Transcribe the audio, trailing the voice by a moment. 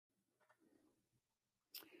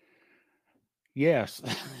Yes,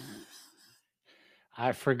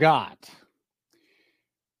 I forgot.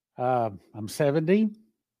 I'm 70,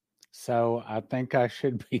 so I think I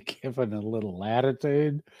should be given a little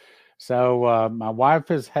latitude. So my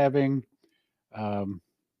wife is having, um,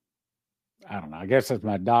 I don't know, I guess it's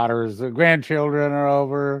my daughters, the grandchildren are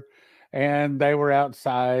over, and they were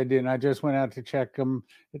outside, and I just went out to check them.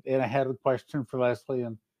 And I had a question for Leslie,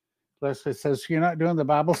 and Leslie says, "You're not doing the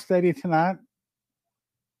Bible study tonight?"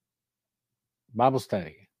 Bible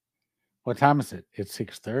study. What time is it? It's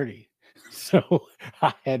 6:30. So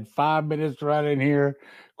I had 5 minutes right in here,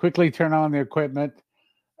 quickly turn on the equipment,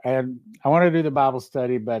 and I want to do the Bible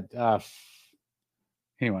study, but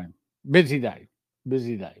anyway, busy day,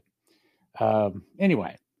 busy day.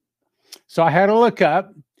 Anyway, so I had to look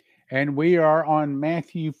up, and we are on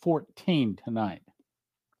Matthew 14 tonight.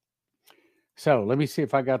 So let me see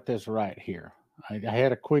if I got this right here. I had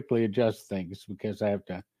to quickly adjust things because I have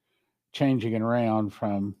to changing it around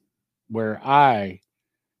from where I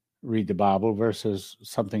read the Bible versus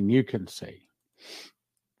something you can see.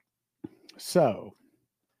 So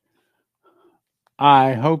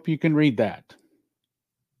I hope you can read that.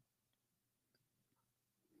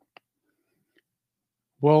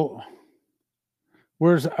 Well,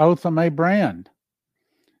 where's Othame Brand?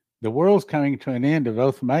 The world's coming to an end if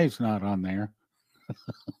Othame's not on there.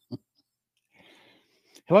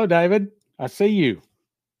 Hello, David. I see you.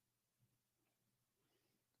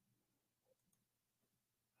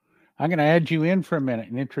 I'm going to add you in for a minute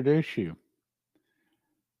and introduce you.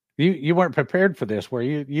 You weren't prepared for this, were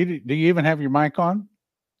you? Do you even have your mic on?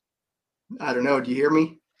 I don't know. Do you hear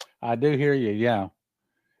me? I do hear you. Yeah.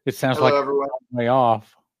 It sounds Hello, like everyone. Way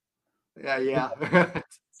off. Yeah.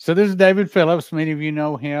 So this is David Phillips. Many of you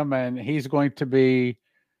know him, and he's going to be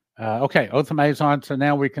okay. Othame's on, so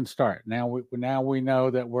now we can start. Now we know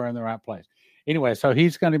that we're in the right place. Anyway, so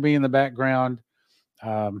he's going to be in the background,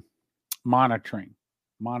 monitoring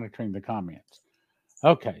the comments.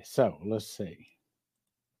 Okay, so let's see.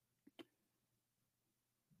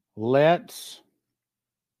 Let's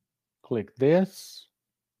click this.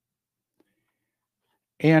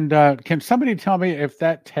 And can somebody tell me if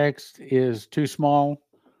that text is too small?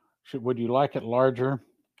 Would you like it larger?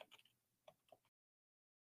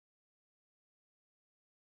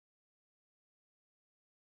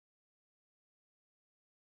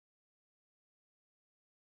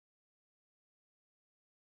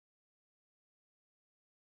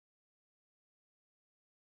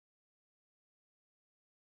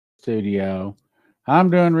 Studio.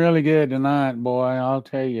 I'm doing really good tonight, boy. I'll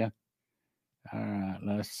tell you. All right,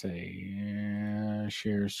 let's see.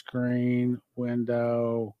 Share screen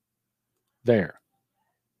window. There.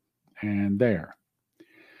 And there.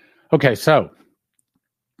 Okay, so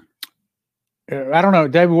I don't know,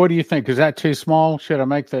 David, what do you think? Is that too small? Should I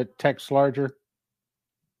make the text larger?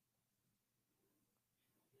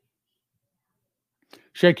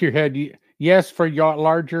 Shake your head. Yes for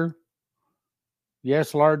larger.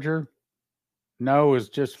 Yes, larger. No is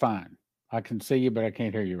just fine. I can see you, but I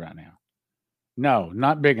can't hear you right now. No,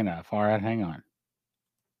 not big enough. All right, hang on.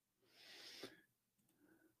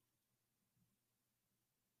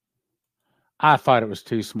 I thought it was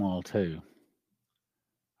too small too.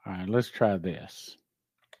 All right, let's try this.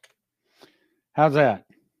 How's that?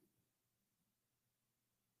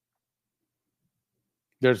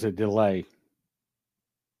 There's a delay.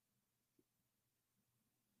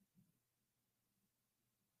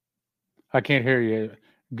 I can't hear you.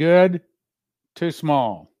 Good, too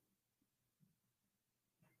small.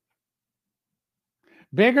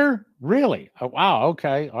 Bigger? Really? Oh, wow.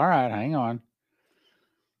 Okay. All right. Hang on.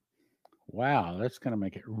 Wow. That's going to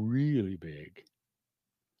make it really big.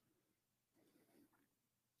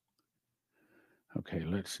 Okay.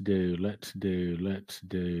 Let's do.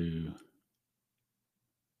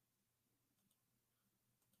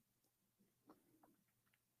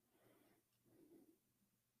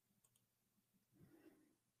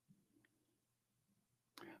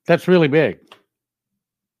 That's really big.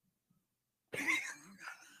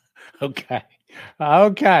 Okay.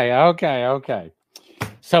 Okay.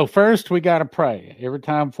 So first we got to pray. Every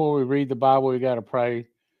time before we read the Bible, we got to pray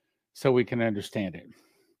so we can understand it.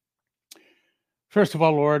 First of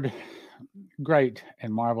all, Lord, great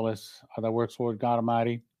and marvelous are thy works, Lord God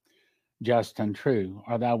Almighty. Just and true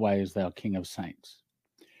are thy ways, thou King of saints.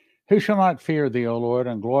 Who shall not fear thee, O Lord,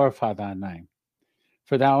 and glorify thy name?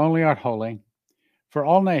 For thou only art holy. For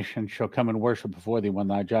all nations shall come and worship before thee when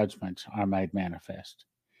thy judgments are made manifest.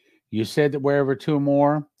 You said that wherever two or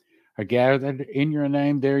more are gathered in your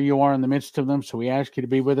name, there you are in the midst of them. So we ask you to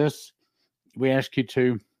be with us. We ask you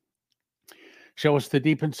to show us the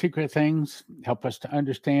deep and secret things. Help us to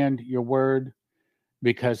understand your word.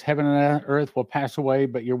 because heaven and earth will pass away,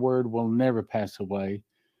 but your word will never pass away.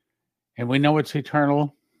 And we know it's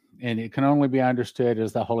eternal, and it can only be understood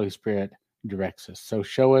as the Holy Spirit directs us. So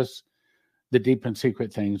show us the deep and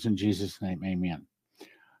secret things. In Jesus' name, amen.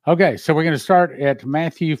 Okay, so we're going to start at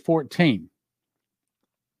Matthew 14.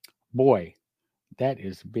 Boy, that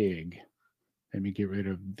is big. Let me get rid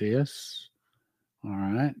of this. All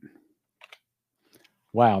right.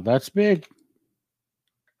 Wow, that's big.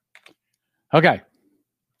 Okay.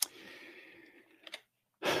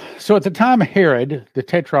 So at the time, Herod, the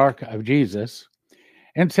tetrarch of Jesus,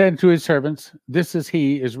 and said to his servants, "This is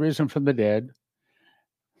he, is risen from the dead."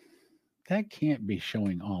 That can't be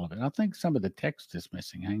showing all of it. I think some of the text is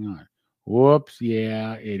missing. Hang on. Whoops.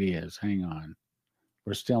 Yeah, it is. Hang on.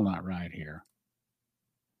 We're still not right here.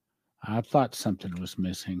 I thought something was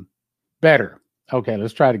missing. Better. Okay,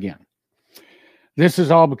 let's try it again. This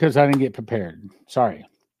is all because I didn't get prepared. Sorry.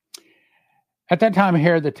 At that time,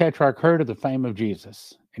 Herod the tetrarch heard of the fame of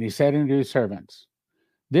Jesus, and he said unto his servants,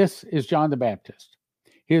 "This is John the Baptist.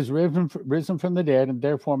 He is risen from the dead, and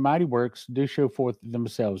therefore mighty works do show forth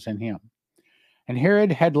themselves in him." And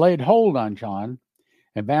Herod had laid hold on John,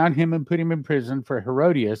 and bound him and put him in prison for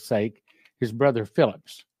Herodias' sake, his brother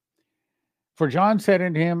Philip's. For John said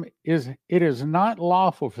unto him, "It is not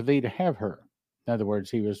lawful for thee to have her." In other words,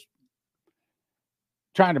 he was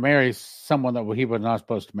trying to marry someone that he was not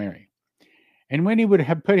supposed to marry. And when he would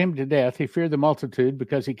have put him to death, he feared the multitude,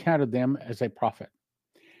 because he counted them as a prophet.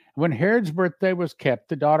 When Herod's birthday was kept,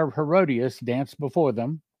 the daughter of Herodias danced before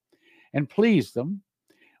them and pleased them,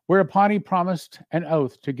 whereupon he promised an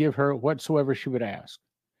oath to give her whatsoever she would ask.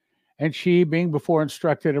 And she, being before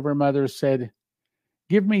instructed of her mother, said,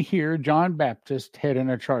 "Give me here John Baptist head in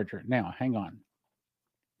a charger." Now, hang on.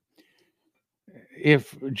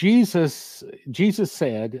 If Jesus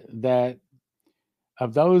said that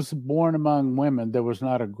of those born among women, there was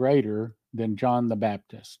not a greater than John the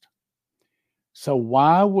Baptist. So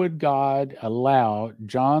why would God allow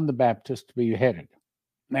John the Baptist to be beheaded?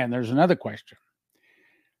 And there's another question.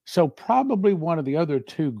 So probably one of the other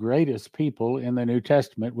two greatest people in the New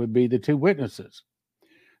Testament would be the two witnesses.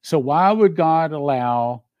 So why would God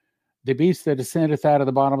allow the beast that ascendeth out of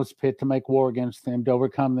the bottomless pit to make war against them, to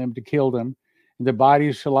overcome them, to kill them? And the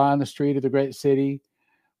bodies shall lie in the street of the great city,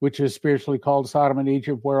 which is spiritually called Sodom and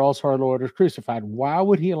Egypt, where also our Lord is crucified. Why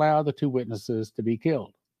would he allow the two witnesses to be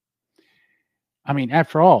killed? I mean,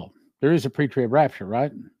 after all, there is a pre-trib rapture,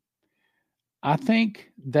 right? I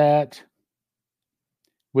think that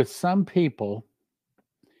with some people,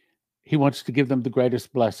 he wants to give them the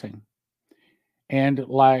greatest blessing. And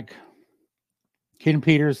like Ken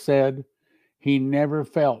Peters said, he never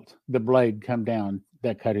felt the blade come down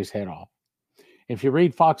that cut his head off. If you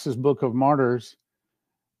read Fox's Book of Martyrs,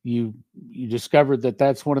 you discovered that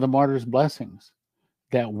that's one of the martyrs' blessings,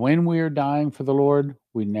 that when we are dying for the Lord,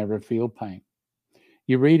 we never feel pain.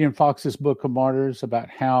 You read in Fox's Book of Martyrs about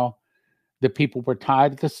how the people were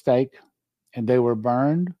tied to the stake and they were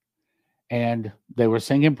burned and they were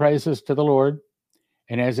singing praises to the Lord.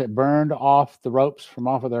 And as it burned off the ropes from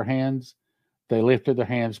off of their hands, they lifted their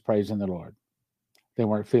hands praising the Lord. They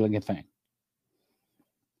weren't feeling a thing.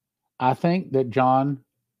 I think that John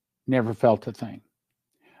never felt a thing.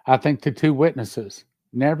 I think the two witnesses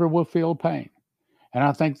never will feel pain. And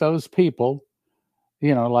I think those people,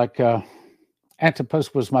 like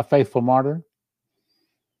Antipas was my faithful martyr.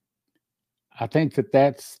 I think that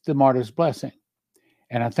that's the martyr's blessing.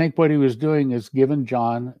 And I think what he was doing is giving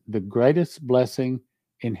John the greatest blessing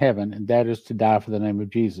in heaven, and that is to die for the name of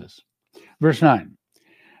Jesus. Verse 9,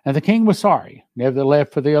 "And the king was sorry, nevertheless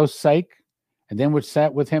for the oath's sake, and them which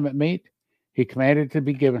sat with him at meat, he commanded to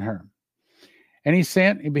be given her. And he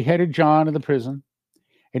sent and beheaded John in the prison,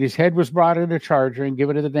 and his head was brought in a charger and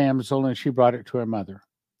given to the damsel, and she brought it to her mother.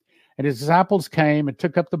 And his disciples came and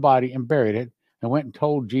took up the body and buried it, and went and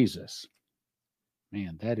told Jesus."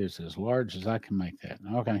 Man, that is as large as I can make that.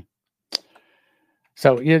 Okay.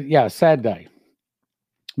 So, yeah, sad day.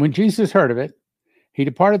 "When Jesus heard of it, he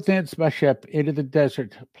departed thence by ship into the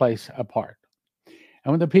desert place apart.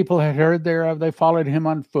 And when the people had heard thereof, they followed him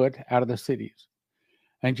on foot out of the cities.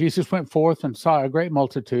 And Jesus went forth and saw a great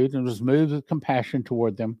multitude, and was moved with compassion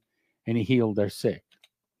toward them, and he healed their sick.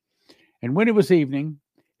 And when it was evening,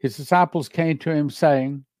 his disciples came to him,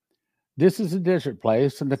 saying, This is a desert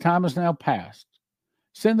place, and the time is now past.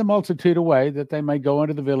 Send the multitude away, that they may go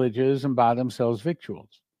into the villages and buy themselves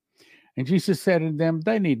victuals. And Jesus said unto them,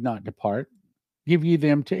 They need not depart. Give ye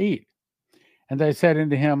them to eat. And they said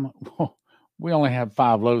unto him, well, We only have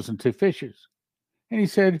 5 loaves and 2 fishes. And he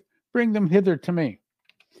said, Bring them hither to me.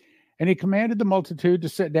 And he commanded the multitude to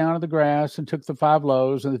sit down on the grass, and took the 5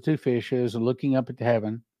 loaves and the 2 fishes, and looking up at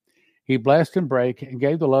heaven, he blessed and brake and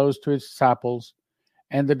gave the loaves to his disciples,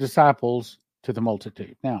 and the disciples to the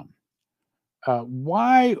multitude. Now,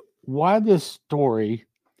 why this story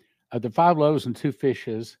of the 5 loaves and 2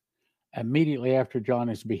 fishes immediately after John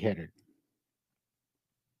is beheaded?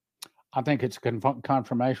 I think it's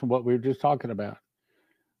confirmation of what we were just talking about.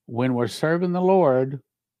 When we're serving the Lord,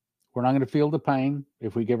 we're not going to feel the pain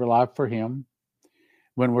if we give our life for him.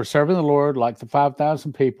 When we're serving the Lord, like the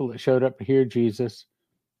 5,000 people that showed up to hear Jesus,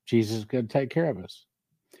 Jesus is going to take care of us.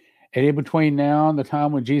 And in between now and the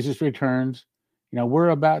time when Jesus returns, we're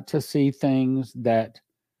about to see things that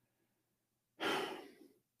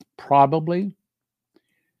probably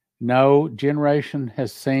no generation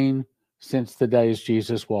has seen since the days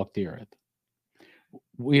Jesus walked the earth.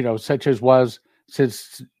 Such as was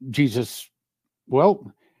since Jesus,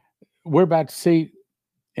 we're about to see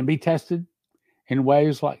and be tested in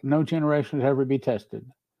ways like no generation has ever been tested.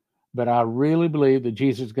 But I really believe that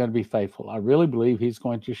Jesus is going to be faithful. I really believe he's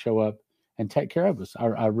going to show up and take care of us.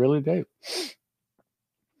 I really do.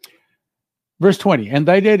 Verse 20, and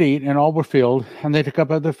they did eat, and all were filled, and they took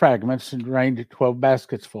up other fragments and rained 12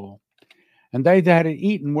 baskets full. And they that had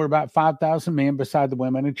eaten were about 5,000 men, beside the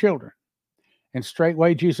women and children. And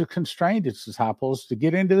straightway Jesus constrained his disciples to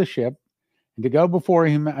get into the ship and to go before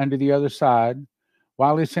him unto the other side,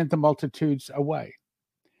 while he sent the multitudes away.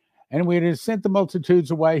 And when he had sent the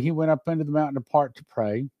multitudes away, he went up into the mountain apart to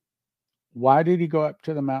pray. Why did he go up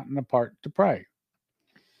to the mountain apart to pray?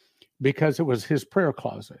 Because it was his prayer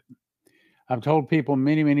closet. I've told people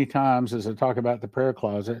many, many times as I talk about the prayer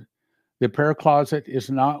closet is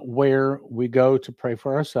not where we go to pray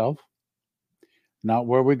for ourselves, not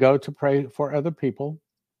where we go to pray for other people.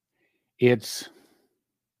 I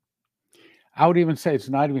would even say it's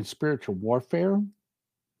not even spiritual warfare.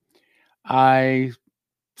 I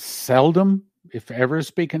seldom, if ever,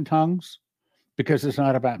 speak in tongues because it's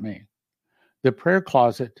not about me. The prayer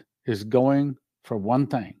closet is going for one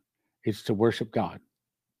thing. It's to worship God.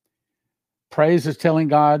 Praise is telling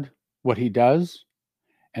God what he does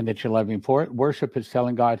and that you love him for it. Worship is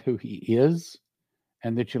telling God who he is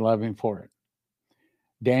and that you love him for it.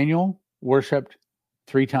 Daniel worshiped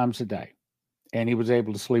 3 times a day, and he was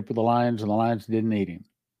able to sleep with the lions, and the lions didn't eat him.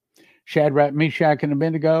 Shadrach, Meshach, and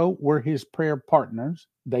Abednego were his prayer partners.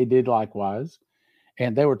 They did likewise,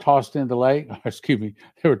 and they were tossed into the lake.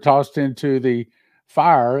 They were tossed into the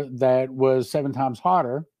fire that was 7 times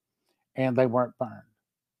hotter, and they weren't burned.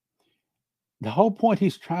 The whole point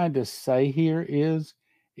he's trying to say here is,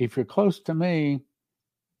 if you're close to me,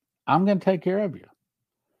 I'm going to take care of you.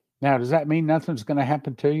 Now, does that mean nothing's going to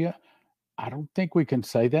happen to you? I don't think we can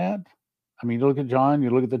say that. I mean, you look at John,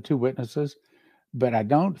 you look at the 2 witnesses, but I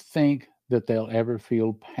don't think that they'll ever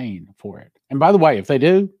feel pain for it. And by the way, if they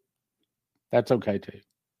do, that's okay too.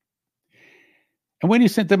 And when he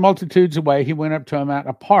sent the multitudes away, he went up to a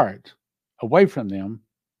mountain apart, away from them,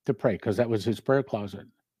 to pray, because that was his prayer closet.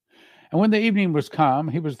 And when the evening was come,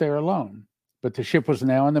 he was there alone. But the ship was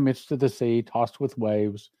now in the midst of the sea, tossed with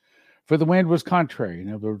waves, for the wind was contrary,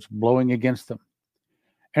 in other words, blowing against them.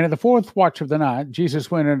 And at the 4th watch of the night,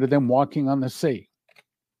 Jesus went unto them walking on the sea.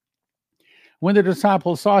 When the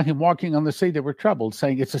disciples saw him walking on the sea, they were troubled,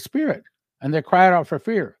 saying, It's a spirit. And they cried out for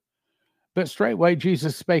fear. But straightway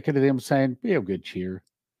Jesus spake unto them, saying, Be of good cheer.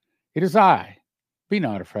 It is I. Be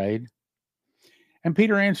not afraid. And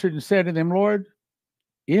Peter answered and said to them, Lord,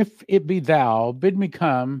 if it be thou, bid me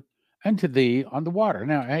come unto thee on the water.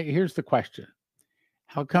 Now, here's the question.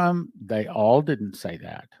 How come they all didn't say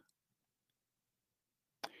that?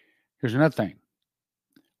 Here's another thing.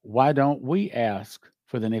 Why don't we ask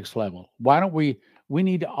for the next level? Why don't we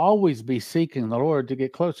need to always be seeking the Lord to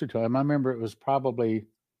get closer to him. I remember it was probably,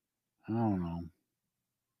 10,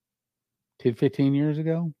 15 years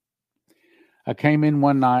ago. I came in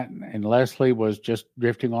one night and Leslie was just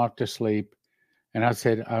drifting off to sleep. And I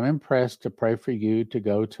said, I'm impressed to pray for you to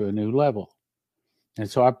go to a new level. And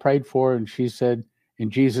so I prayed for her, and she said, in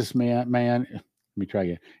Jesus' name, and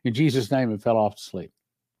fell off to sleep.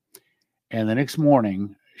 And the next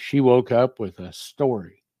morning, she woke up with a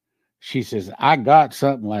story. She says, I got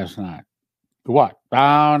something last night. What?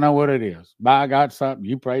 I don't know what it is, but I got something.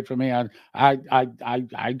 You prayed for me. I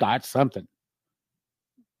got something.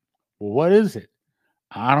 Well, what is it?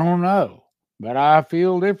 I don't know, but I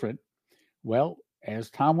feel different. Well, as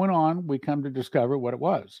time went on, we come to discover what it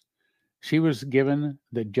was. She was given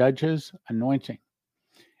the judge's anointing.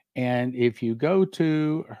 And if you go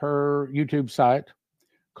to her YouTube site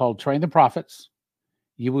called Train the Prophets,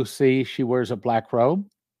 you will see she wears a black robe.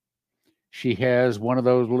 She has one of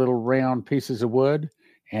those little round pieces of wood,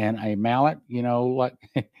 and a mallet, like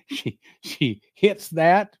she hits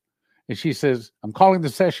that, and she says, "I'm calling the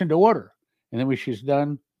session to order." And then when she's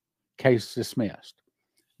done, case dismissed,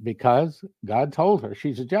 because God told her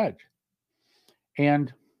she's a judge.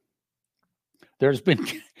 And there's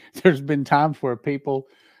been times where people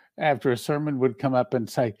after a sermon would come up and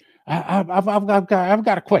say, I've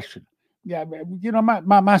got a question. Yeah,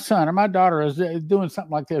 my son or my daughter is doing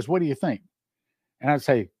something like this. What do you think? And I'd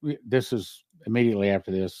say, this is immediately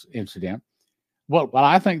after this incident. Well,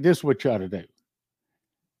 I think this is what you ought to do.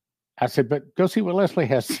 I said, but go see what Leslie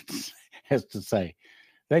has to say.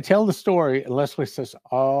 They tell the story, and Leslie says,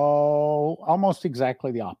 almost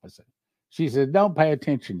exactly the opposite. She said, don't pay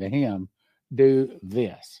attention to him. Do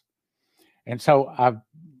this. And so I've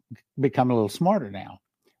become a little smarter now.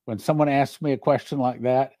 When someone asks me a question like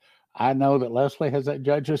that, I know that Leslie has that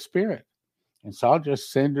judge's spirit. And so I'll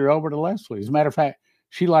just send her over to Leslie. As a matter of fact,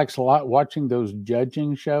 she likes a lot watching those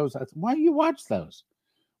judging shows. I said, why do you watch those?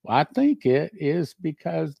 Well, I think it is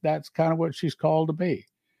because that's kind of what she's called to be.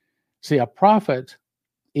 See, a prophet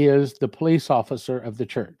is the police officer of the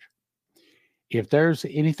church. If there's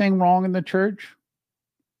anything wrong in the church,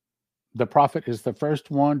 the prophet is the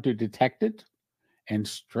first one to detect it and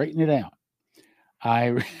straighten it out.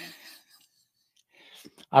 I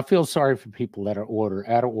feel sorry for people that are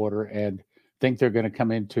out of order and think they're going to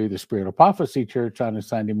come into the Spirit of Prophecy Church on a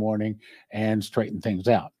Sunday morning and straighten things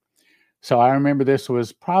out. So I remember this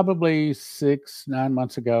was probably 9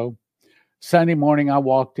 months ago. Sunday morning, I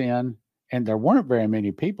walked in, and there weren't very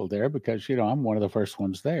many people there because, I'm one of the first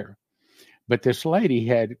ones there. But this lady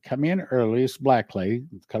had come in early. This black lady.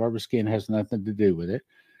 The color of her skin has nothing to do with it.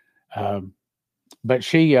 But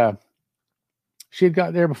she had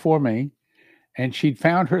got there before me, and she'd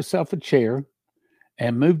found herself a chair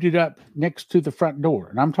and moved it up next to the front door.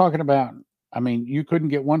 And I'm talking about, you couldn't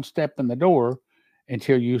get one step in the door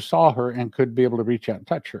until you saw her and could be able to reach out and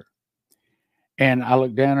touch her. And I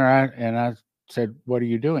looked down at her and I said, what are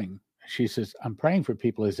you doing? She says, I'm praying for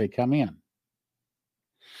people as they come in.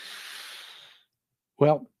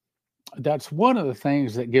 Well, that's one of the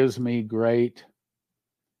things that gives me great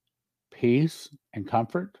peace and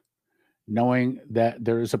comfort, knowing that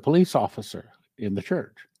there is a police officer in the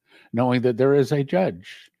church, knowing that there is a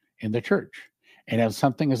judge in the church. And if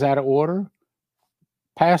something is out of order,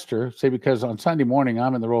 pastor, because on Sunday morning,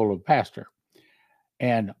 I'm in the role of pastor,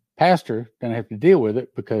 and pastor doesn't have to deal with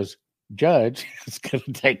it because judge is going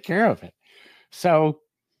to take care of it. So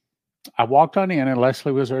I walked on in, and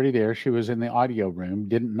Leslie was already there. She was in the audio room,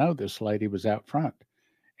 didn't know this lady was out front.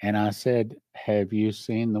 And I said, have you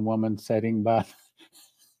seen the woman sitting by?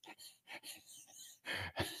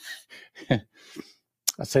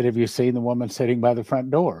 I said, have you seen the woman sitting by the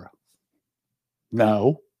front door?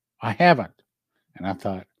 No, I haven't. And I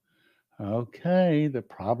thought, okay, the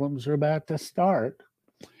problems are about to start.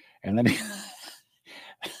 And then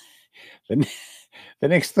the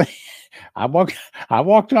next thing, I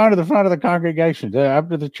walked onto the front of the congregation up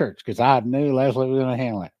to the church because I knew Leslie was going to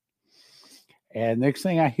handle it. And next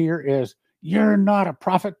thing I hear is, you're not a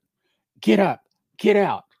prophet. Get up, get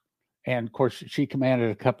out. And of course, she commanded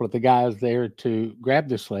a couple of the guys there to grab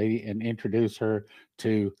this lady and introduce her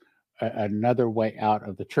to another way out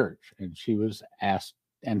of the church. And she was asked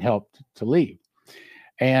and helped to leave.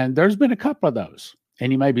 And there's been a couple of those.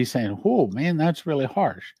 And you may be saying, oh, man, that's really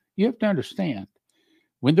harsh. You have to understand,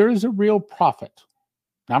 when there is a real prophet,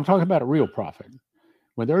 now I'm talking about a real prophet,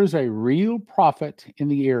 when there is a real prophet in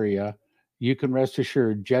the area, you can rest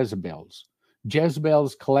assured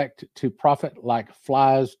Jezebels collect to prophet like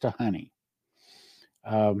flies to honey.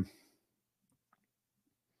 I'll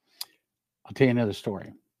tell you another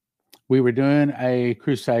story. We were doing a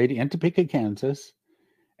crusade in Topeka, Kansas,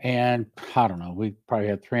 and I don't know, we probably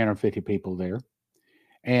had 350 people there.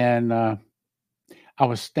 And I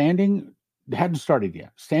was standing, hadn't started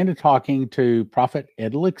yet, talking to Prophet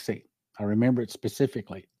Ed Lixie. I remember it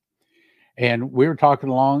specifically. And we were talking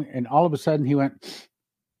along, and all of a sudden he went,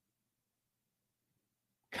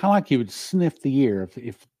 kind of like he would sniff the air.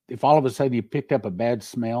 If all of a sudden you picked up a bad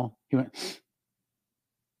smell, he went,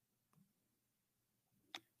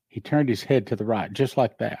 he turned his head to the right, just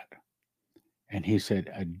like that. And he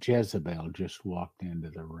said, a Jezebel just walked into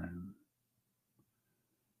the room.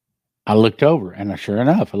 I looked over, and sure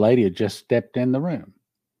enough, a lady had just stepped in the room.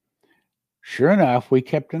 Sure enough, we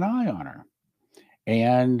kept an eye on her.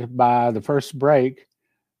 And by the first break,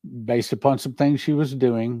 based upon some things she was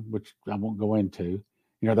doing, which I won't go into,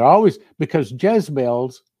 they're always, because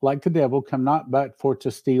Jezebels, like the devil, come not but for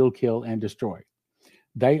to steal, kill, and destroy.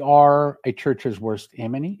 They are a church's worst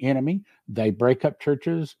enemy. They break up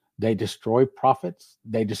churches. They destroy prophets.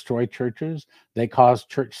 They destroy churches. They cause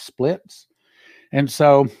church splits. And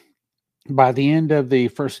so by the end of the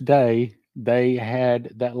first day, they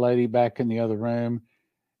had that lady back in the other room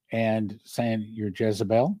and saying, "You're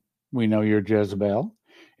Jezebel. We know you're Jezebel.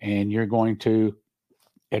 And you're going to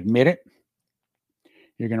admit it.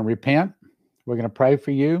 You're going to repent. We're going to pray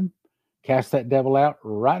for you. Cast that devil out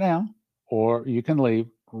right now, or you can leave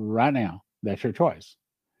right now. That's your choice."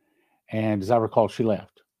 And as I recall, she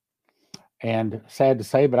left. And sad to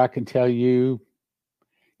say, but I can tell you,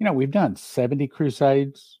 we've done 70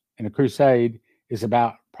 crusades, and a crusade is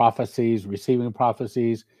about prophecies, receiving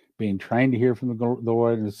prophecies, being trained to hear from the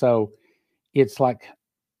Lord. And so it's like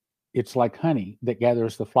honey that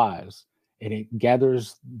gathers the flies, and it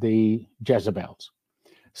gathers the Jezebels.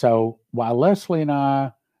 So while Leslie and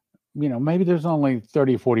I, maybe there's only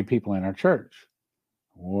 30, 40 people in our church,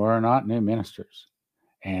 we're not new ministers.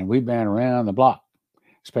 And we've been around the block,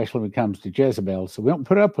 especially when it comes to Jezebel. So we don't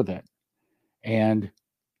put up with it. And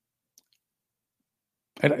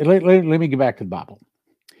let me get back to the Bible.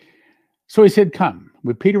 So he said, "Come."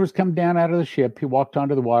 When Peter was come down out of the ship, he walked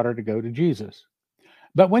onto the water to go to Jesus.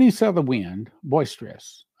 But when he saw the wind,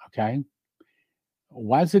 boisterous, okay,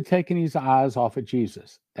 why is it taking his eyes off of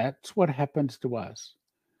Jesus? That's what happens to us.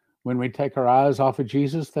 When we take our eyes off of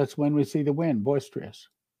Jesus, that's when we see the wind, boisterous.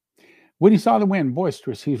 When he saw the wind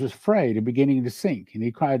boisterous, he was afraid and beginning to sink. And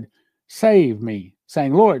he cried, "Save me,"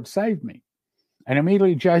 saying, "Lord, save me." And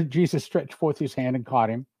immediately Jesus stretched forth his hand and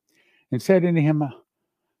caught him and said unto him,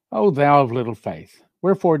 "O thou of little faith,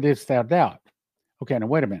 wherefore didst thou doubt?" Okay, now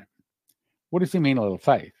wait a minute. What does he mean, little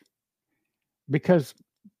faith? Because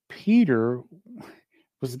Peter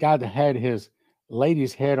was the guy that had his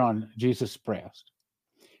lady's head on Jesus' breast.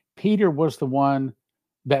 Peter was the one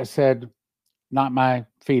that said, "Not my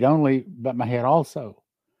feet only, but my head also."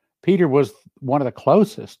 Peter was one of the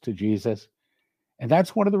closest to Jesus. And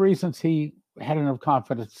that's one of the reasons he had enough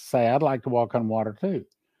confidence to say, "I'd like to walk on water too."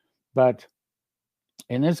 But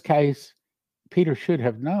in this case, Peter should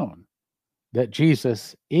have known that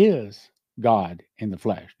Jesus is God in the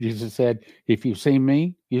flesh. Jesus said, "If you've seen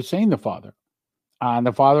me, you've seen the Father. I and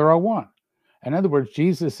the Father are one." In other words,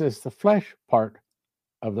 Jesus is the flesh part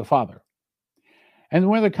of the Father. And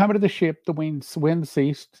when they come to the ship, the wind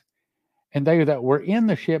ceased, and they that were in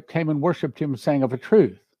the ship came and worshipped him, saying, "Of a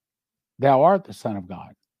truth, thou art the Son of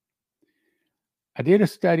God." I did a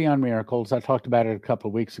study on miracles. I talked about it a couple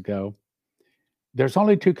of weeks ago. There's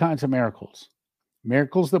only two kinds of miracles.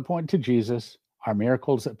 Miracles that point to Jesus are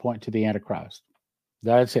miracles that point to the Antichrist.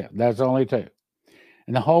 That's it. That's only two.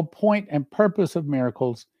 And the whole point and purpose of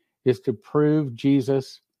miracles is to prove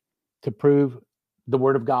Jesus, to prove the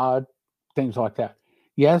Word of God, things like that.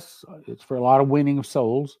 Yes, it's for a lot of winning of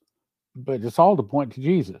souls, but it's all to point to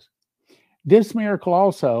Jesus. This miracle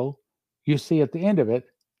also, you see at the end of it,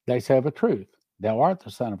 they say of a truth, "Thou art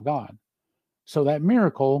the Son of God." So that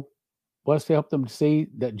miracle was to help them to see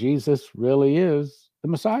that Jesus really is the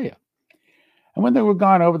Messiah. And when they were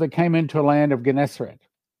gone over, they came into a land of Gennesaret.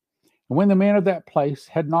 And when the men of that place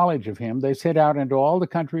had knowledge of him, they set out into all the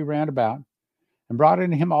country round about, and brought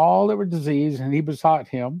unto him all that were diseased, and he besought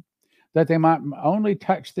him that they might only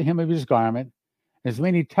touch the hem of his garment. As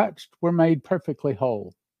many touched were made perfectly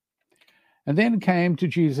whole. And then came to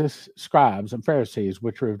Jesus scribes and Pharisees,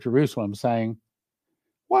 which were of Jerusalem, saying,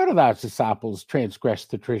 "Why do thy disciples transgress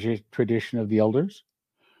the tradition of the elders?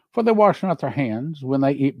 For they wash not their hands when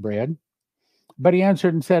they eat bread." But he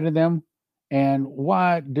answered and said to them, "And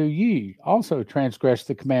why do ye also transgress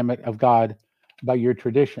the commandment of God by your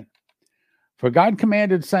tradition? For God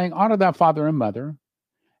commanded, saying, Honor thy father and mother,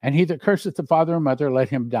 and he that curseth the father and mother, let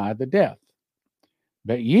him die the death.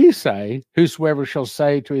 But ye say, Whosoever shall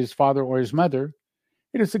say to his father or his mother,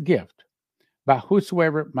 It is a gift, by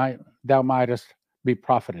whosoever thou mightest be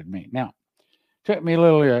profited me." Now, it took me a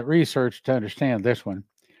little research to understand this one.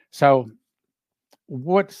 So,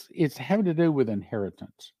 it's having to do with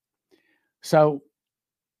inheritance. So,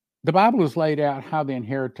 the Bible has laid out how the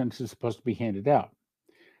inheritance is supposed to be handed out.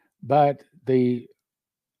 But the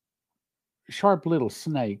sharp little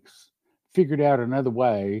snakes figured out another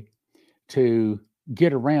way to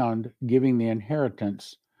get around giving the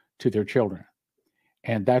inheritance to their children.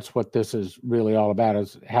 And that's what this is really all about,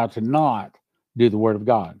 is how to not do the word of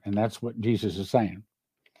God. And that's what Jesus is saying.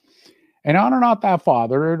 "And honor not thy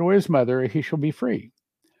father or his mother, he shall be free.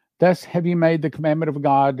 Thus have ye made the commandment of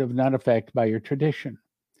God of none effect by your tradition.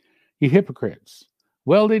 Ye hypocrites,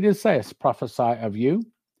 well did Isaiah prophesy of you,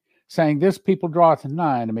 saying, This people draweth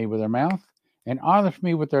nigh unto me with their mouth, and honoreth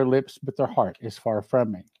me with their lips, but their heart is far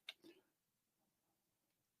from me.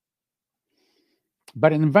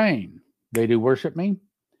 But in vain they do worship me,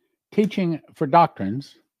 teaching for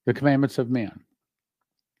doctrines the commandments of men.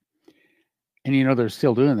 And they're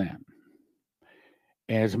still doing that.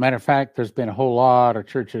 As a matter of fact, there's been a whole lot of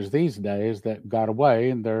churches these days that got away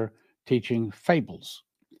and they're teaching fables.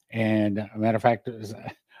 And a matter of fact,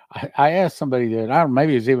 I asked somebody that, I don't know,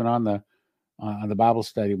 maybe it was even on the Bible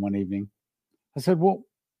study one evening. I said, well,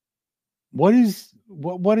 what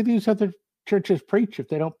do these other churches preach if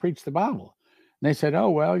they don't preach the Bible? And they said, oh,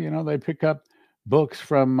 well, they pick up books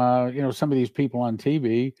from, some of these people on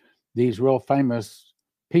TV, these real famous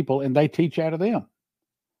people, and they teach out of them.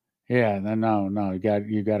 Yeah, no,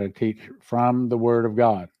 you got to teach from the Word of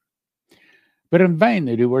God. But in vain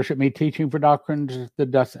they do worship me, teaching for doctrines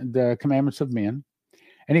the commandments of men.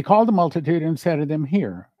 And he called the multitude and said to them,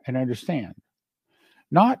 hear and understand.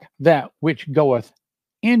 Not that which goeth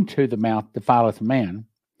into the mouth defileth a man,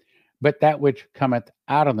 but that which cometh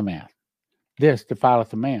out of the mouth, this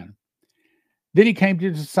defileth a man. Then he came to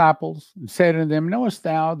the disciples and said unto them, knowest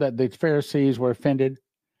thou that the Pharisees were offended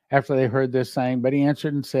after they heard this saying? But he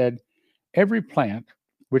answered and said, every plant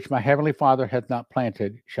which my heavenly Father hath not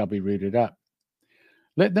planted shall be rooted up.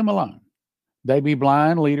 Let them alone. They be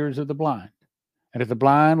blind leaders of the blind. And if the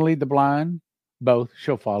blind lead the blind, both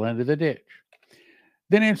shall fall into the ditch.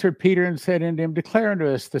 Then answered Peter and said unto him, declare unto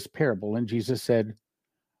us this parable. And Jesus said,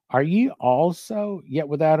 are ye also yet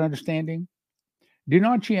without understanding? Do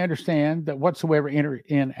not ye understand that whatsoever enter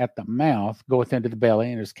in at the mouth goeth into the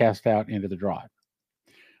belly and is cast out into the draught?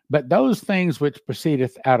 But those things which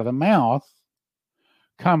proceedeth out of the mouth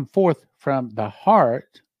come forth from the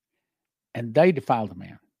heart, and they defile the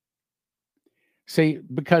man. See,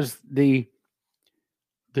 because the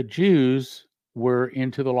Jews were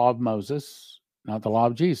into the law of Moses, not the law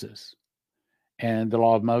of Jesus. And the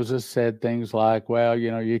law of Moses said things like, well,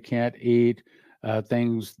 you can't eat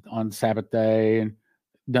things on Sabbath day. And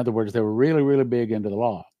in other words, they were really, really big into the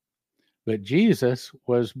law. But Jesus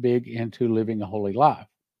was big into living a holy life.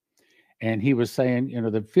 And he was saying,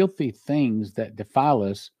 the filthy things that defile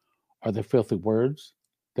us are the filthy words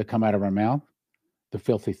that come out of our mouth, the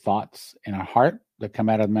filthy thoughts in our heart that come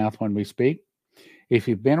out of the mouth when we speak. If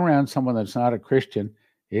you've been around someone that's not a Christian,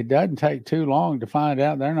 it doesn't take too long to find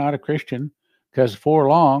out they're not a Christian, because before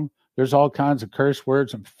long, there's all kinds of curse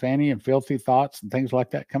words and fanny and filthy thoughts and things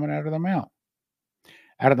like that coming out of their mouth.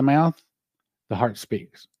 Out of the mouth, the heart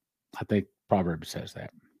speaks. I think Proverbs says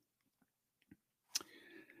that.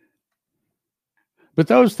 But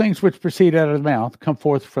those things which proceed out of the mouth come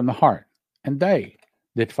forth from the heart, and they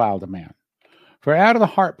that defile the man. For out of the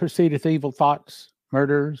heart proceedeth evil thoughts,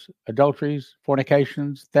 murders, adulteries,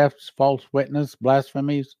 fornications, thefts, false witness,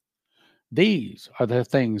 blasphemies. These are the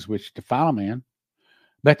things which defile a man.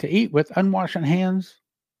 But to eat with unwashen hands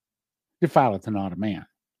defileth not a man.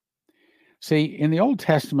 See, in the Old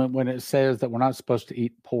Testament, when it says that we're not supposed to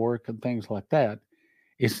eat pork and things like that,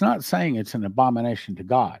 it's not saying it's an abomination to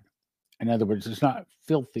God. In other words, it's not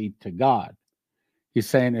filthy to God. He's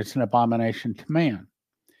saying it's an abomination to man.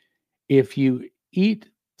 If you eat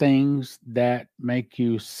things that make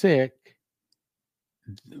you sick,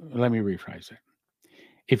 let me rephrase it.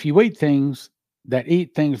 If you eat things that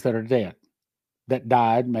are dead, that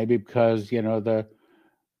died, maybe because,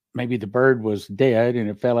 maybe the bird was dead and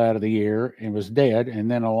it fell out of the air and was dead,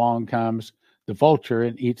 and then along comes the vulture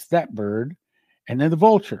and eats that bird, and then the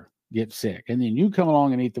vulture gets sick, and then you come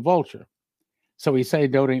along and eat the vulture. So we say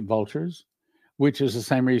don't eat vultures, which is the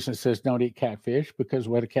same reason it says don't eat catfish, because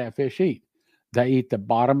what do catfish eat? They eat the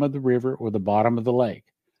bottom of the river or the bottom of the lake.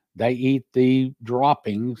 They eat the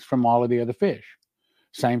droppings from all of the other fish.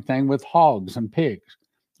 Same thing with hogs and pigs.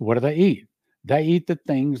 What do they eat? They eat the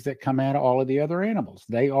things that come out of all of the other animals.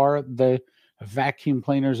 They are the vacuum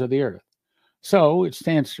cleaners of the earth. So it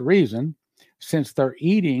stands to reason, since they're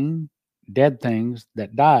eating dead things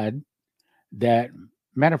that died, that,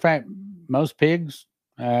 matter of fact, most pigs,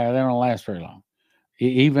 they don't last very long.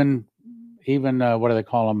 Even what do they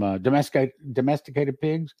call them? Domesticated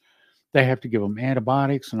pigs. They have to give them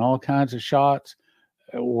antibiotics and all kinds of shots,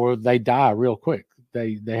 or they die real quick.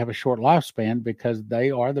 They have a short lifespan because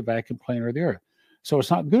they are the vacuum cleaner of the earth. So it's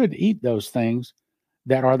not good to eat those things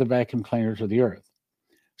that are the vacuum cleaners of the earth.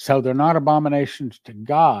 So they're not abominations to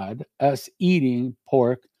God. Us eating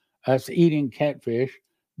pork, us eating catfish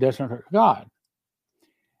doesn't hurt God.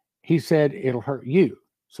 He said it'll hurt you.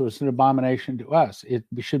 So it's an abomination to us. It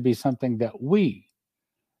should be something that we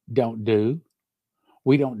don't do.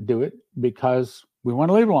 We don't do it because we want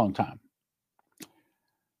to live a long time.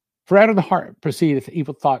 For out of the heart proceedeth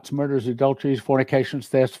evil thoughts, murders, adulteries, fornications,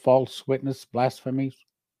 thefts, false witness, blasphemies.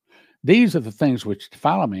 These are the things which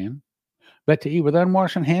defile a man. But to eat with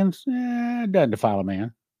unwashed hands doesn't defile a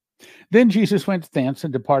man. Then Jesus went thence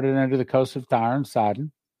and departed unto the coast of Tyre and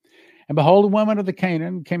Sidon. And behold, a woman of the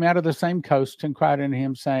Canaan came out of the same coast and cried unto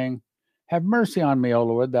him, saying, Have mercy on me, O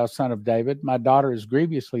Lord, thou son of David. My daughter is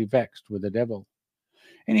grievously vexed with the devil.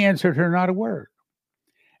 And he answered her not a word.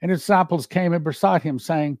 And his disciples came and besought him,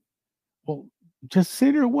 saying, Well, just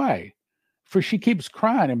send her away, for she keeps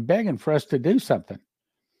crying and begging for us to do something.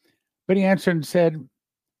 But he answered and said,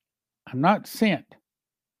 I'm not sent,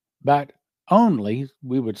 but only,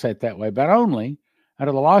 we would say it that way, but only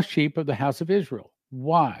unto the lost sheep of the house of Israel.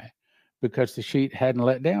 Why? Because the sheep hadn't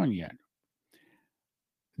let down yet.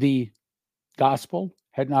 The gospel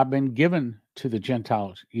had not been given to the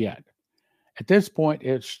Gentiles yet. At this point,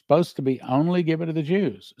 it's supposed to be only given to the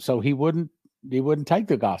Jews. So he wouldn't take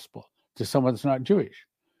the gospel to someone that's not Jewish.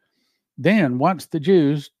 Then once the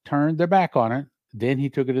Jews turned their back on it, then he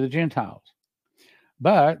took it to the Gentiles.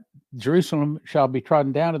 But Jerusalem shall be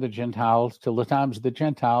trodden down to the Gentiles till the times of the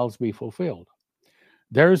Gentiles be fulfilled.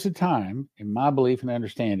 There is a time, in my belief and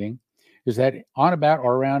understanding, is that on about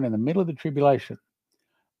or around in the middle of the tribulation,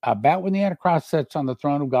 about when the Antichrist sits on the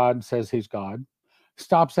throne of God and says he's God,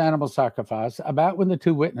 stops animal sacrifice, about when the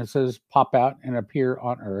two witnesses pop out and appear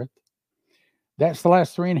on earth. That's the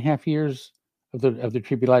last 3.5 years of the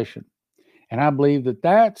tribulation. And I believe that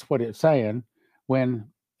that's what it's saying when,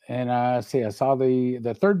 and I saw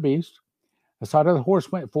the third beast. I saw the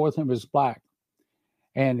horse went forth and was black.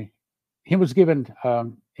 And he was given,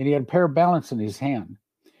 and he had a pair of balance in his hand.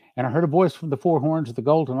 And I heard a voice from the four horns of the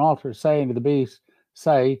golden altar saying to the beast,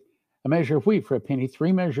 say, a measure of wheat for a penny,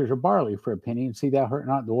 3 measures of barley for a penny, and see thou hurt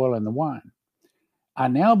not the oil and the wine. I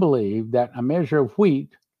now believe that a measure of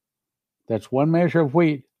wheat, that's 1 measure of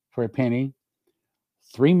wheat for a penny,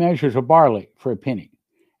 3 measures of barley for a penny.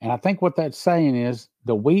 And I think what that's saying is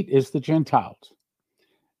the wheat is the Gentiles.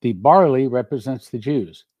 The barley represents the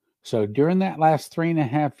Jews. So during that last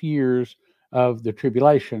 3.5 years of the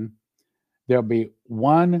tribulation, there'll be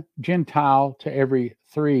 1 Gentile to every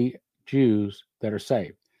 3 Jews that are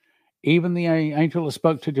saved. Even the angel that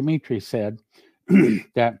spoke to Dimitri said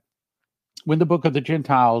that when the book of the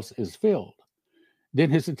Gentiles is filled, then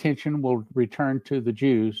his attention will return to the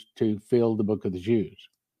Jews to fill the book of the Jews.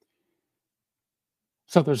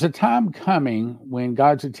 So there's a time coming when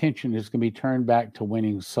God's attention is going to be turned back to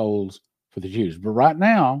winning souls for the Jews. But right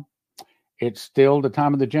now, it's still the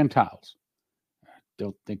time of the Gentiles. I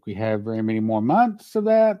don't think we have very many more months of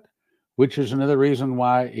that, which is another reason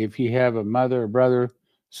why if you have a mother, a brother,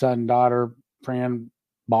 son, daughter, friend,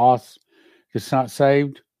 boss that's not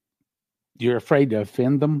saved, you're afraid to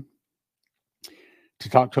offend them, to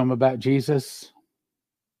talk to them about Jesus.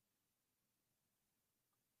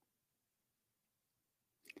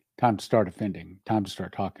 Time to start offending, time to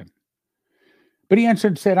start talking. But he answered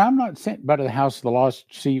and said, I'm not sent but to the house of the lost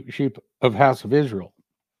sheep of house of Israel.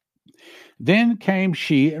 Then came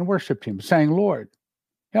she and worshipped him, saying, Lord,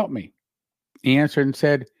 help me. He answered and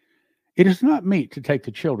said, It is not meet to take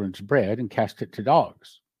the children's bread and cast it to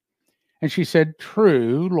dogs. And she said,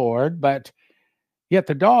 True, Lord, but yet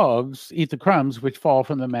the dogs eat the crumbs which fall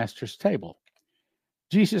from the master's table.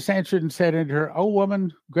 Jesus answered and said unto her, O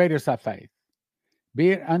woman, great is thy faith.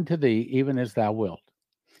 Be it unto thee even as thou wilt.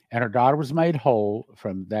 And her daughter was made whole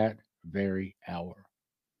from that very hour.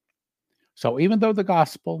 So even though the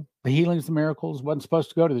gospel, the healings, the miracles wasn't supposed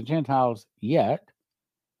to go to the Gentiles yet,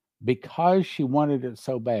 because she wanted it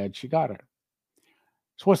so bad, she got it.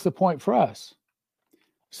 So what's the point for us?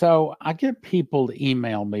 So I get people to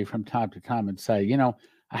email me from time to time and say,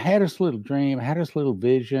 I had this little dream, I had this little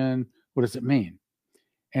vision. What does it mean?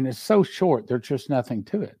 And it's so short, there's just nothing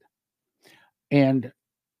to it. And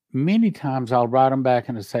many times I'll write them back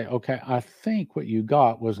and I say, okay, I think what you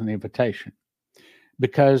got was an invitation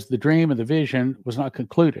because the dream and the vision was not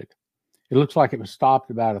concluded. It looks like it was stopped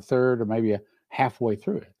about a third or maybe halfway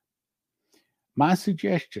through it. My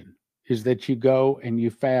suggestion is that you go and you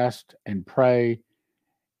fast and pray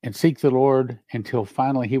and seek the Lord until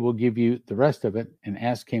finally he will give you the rest of it and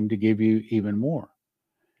ask him to give you even more.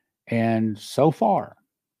 And so far,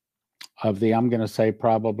 of the, I'm going to say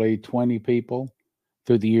probably 20 people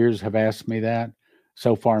through the years have asked me that.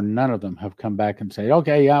 So far, none of them have come back and said,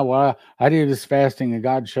 okay, yeah, well, I did this fasting and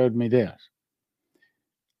God showed me this.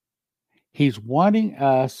 He's wanting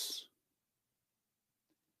us.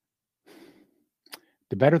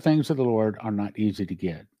 The better things of the Lord are not easy to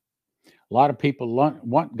get. A lot of people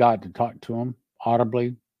want God to talk to them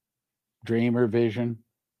audibly, dream or vision,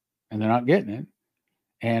 and they're not getting it.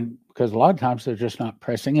 And because a lot of times they're just not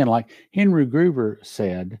pressing in. Like Henry Gruver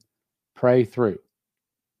said, pray through.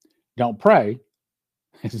 Don't pray,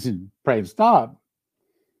 as in pray and stop.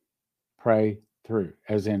 Pray through,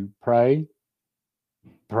 as in pray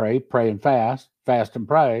Pray and fast and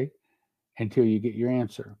pray until you get your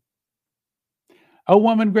answer. O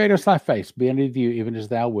woman, great is thy faith, be unto you even as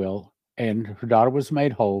thou wilt. And her daughter was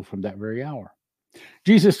made whole from that very hour.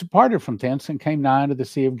 Jesus departed from thence and came nigh unto the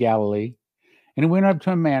Sea of Galilee, and he went up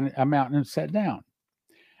to a mountain and sat down.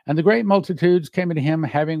 And the great multitudes came unto him,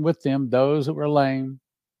 having with them those that were lame,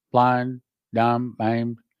 blind, dumb,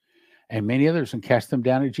 maimed, and many others, and cast them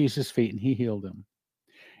down at Jesus' feet, and he healed them.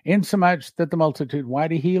 Insomuch that the multitude, why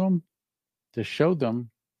did he heal them? To show them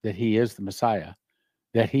that he is the Messiah,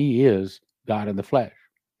 that he is God in the flesh.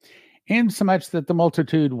 Insomuch that the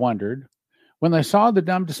multitude wondered when they saw the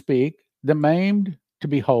dumb to speak, the maimed to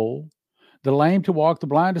be whole, the lame to walk, the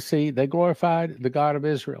blind to see, they glorified the God of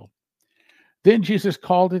Israel. Then Jesus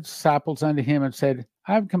called his disciples unto him and said,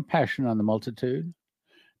 I have compassion on the multitude,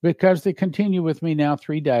 because they continue with me now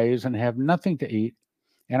 3 days and have nothing to eat,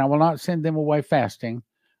 and I will not send them away fasting,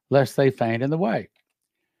 lest they faint in the way.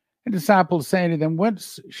 And disciples saying to them,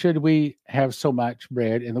 whence should we have so much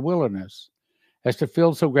bread in the wilderness, as to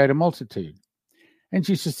fill so great a multitude? And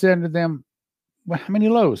Jesus said unto them, well, how many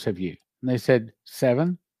loaves have you? And they said,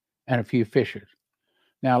 7, and a few fishes.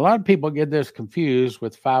 Now, a lot of people get this confused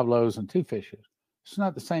with 5 loaves and 2 fishes. It's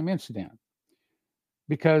not the same incident,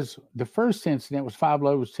 because the first incident was 5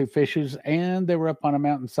 loaves, 2 fishes, and they were up on a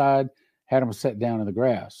mountainside, had them set down in the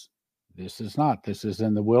grass. This is not. This is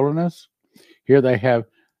in the wilderness. Here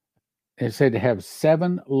it said to have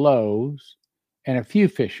 7 loaves and a few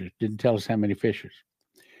fishes. Didn't tell us how many fishes.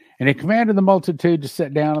 And he commanded the multitude to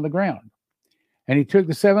sit down on the ground. And he took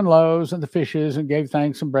the 7 loaves and the fishes and gave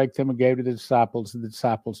thanks and brake them and gave to the disciples, and the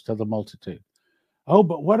disciples to the multitude. Oh,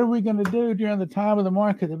 but what are we going to do during the time of the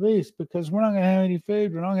mark of the beast? Because we're not going to have any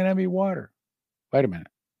food. We're not going to have any water. Wait a minute.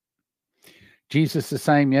 Jesus the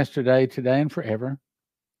same yesterday, today, and forever.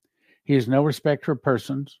 He is no respecter of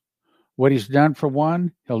persons. What he's done for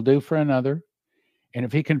one, he'll do for another. And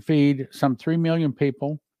if he can feed some 3 million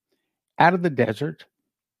people out of the desert,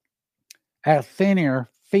 at thin air,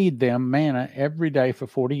 feed them manna every day for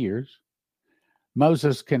 40 years.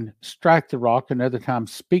 Moses can strike the rock, another time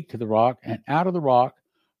speak to the rock, and out of the rock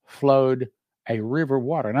flowed a river of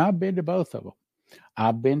water. And I've been to both of them.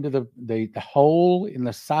 I've been to the hole in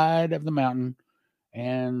the side of the mountain,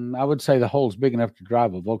 and I would say the hole's big enough to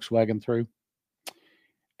drive a Volkswagen through.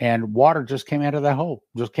 And water just came out of that hole,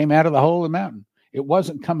 just came out of the hole of the mountain. It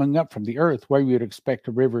wasn't coming up from the earth where you would expect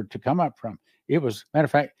a river to come up from. It was, matter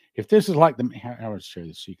of fact, if this is like I would show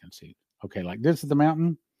this so you can see. Okay, like this is the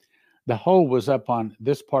mountain. The hole was up on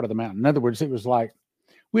this part of the mountain. In other words, it was like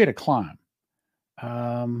we had to climb.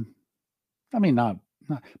 Not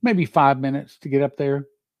maybe 5 minutes to get up there.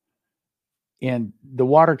 And the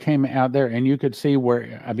water came out there, and you could see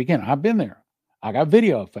where I began. I've been there. I got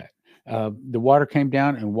video of that. The water came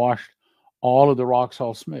down and washed all of the rocks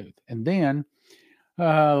all smooth. And then,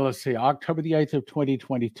 October the 8th of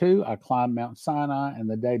 2022, I climbed Mount Sinai. And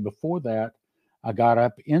the day before that, I got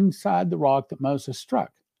up inside the rock that Moses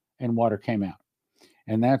struck, and water came out.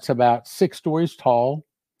 And that's about 6 stories tall.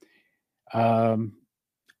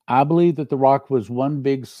 I believe that the rock was one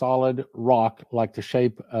big solid rock, like the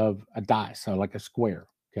shape of a dice, so like a square.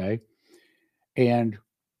 Okay. And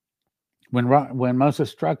when Moses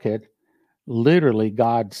struck it, literally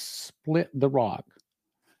God split the rock.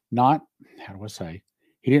 Not, how do I say?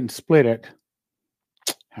 He didn't split it.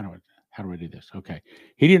 How do I do this? Okay.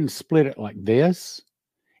 He didn't split it like this.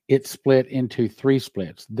 It split into 3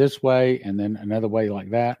 splits, this way and then another way like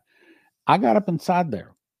that. I got up inside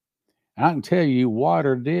there. And I can tell you,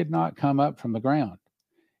 water did not come up from the ground.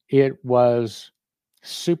 It was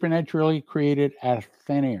supernaturally created out of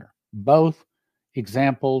thin air. Both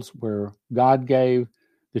examples where God gave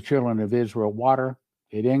the children of Israel water,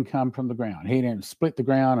 it didn't come from the ground. He didn't split the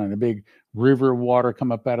ground and a big river of water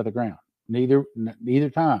come up out of the ground. Neither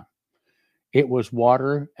time. It was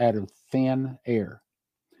water out of thin air.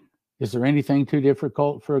 Is there anything too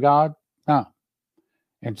difficult for God? No.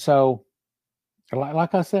 And so,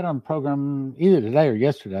 like I said on the program either today or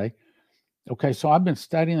yesterday, okay, so I've been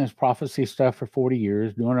studying this prophecy stuff for 40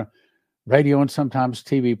 years, doing a radio and sometimes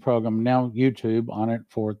TV program, now YouTube on it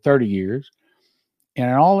for 30 years. And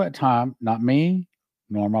in all that time, not me,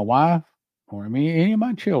 nor my wife, nor any of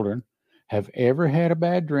my children have ever had a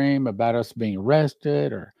bad dream about us being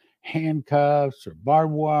arrested or handcuffs or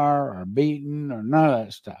barbed wire or beaten or none of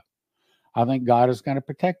that stuff. I think God is going to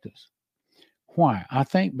protect us. Why? I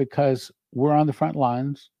think because we're on the front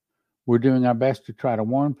lines. We're doing our best to try to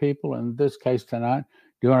warn people. In this case tonight,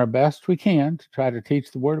 doing our best we can to try to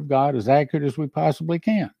teach the Word of God as accurate as we possibly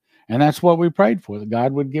can. And that's what we prayed for, that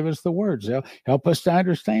God would give us the words. They'll help us to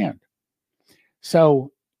understand.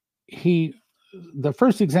 So he the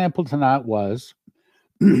first example tonight was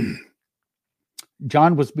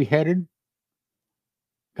John was beheaded.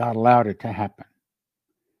 God allowed it to happen.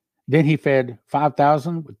 Then he fed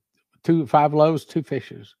 5,000 with 5 loaves, 2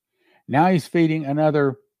 fishes. Now he's feeding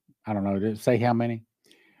another, I don't know, did it say how many?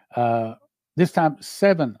 This time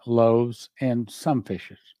 7 loaves and some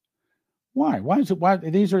fishes. Why? Why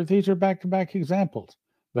these are back-to-back examples?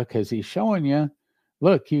 Because he's showing you,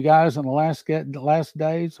 look, you guys in the last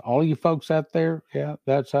days, all you folks out there, yeah,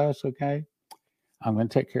 that's us, okay? I'm going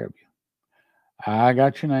to take care of you. I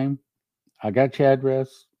got your name. I got your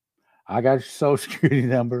address. I got your social security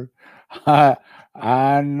number.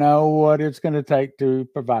 I know what it's going to take to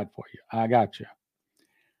provide for you. I got you.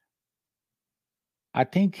 I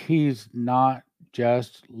think he's not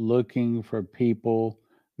just looking for people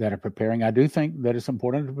that are preparing. I do think that it's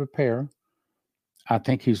important to prepare. I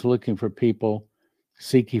think he's looking for people,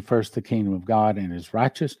 seek ye first the kingdom of God and his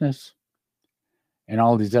righteousness, and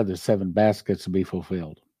all these other 7 baskets to be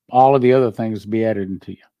fulfilled. All of the other things to be added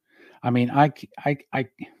into you. I mean, I'll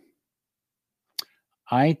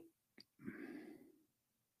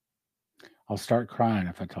start crying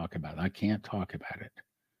if I talk about it. I can't talk about it.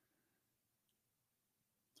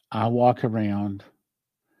 I walk around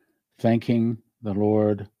thanking the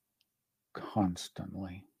Lord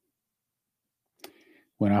constantly.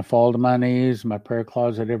 When I fall to my knees in my prayer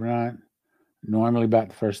closet every night, normally about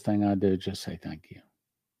the first thing I do is just say thank you.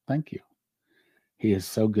 Thank you. He is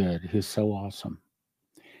so good. He's so awesome.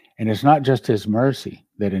 And it's not just his mercy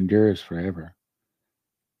that endures forever.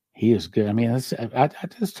 He is good. I mean, I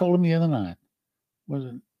just told him the other night, was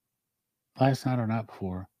it last night or night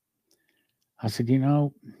before? I said,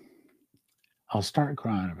 I'll start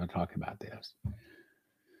crying if I talk about this.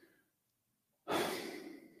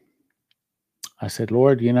 I said,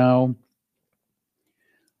 Lord, I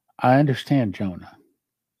understand Jonah.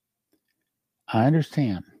 I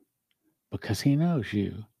understand because he knows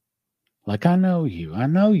you. Like I know you. I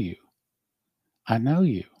know you. I know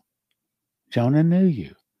you. Jonah knew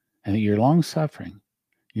you. And that you're long-suffering.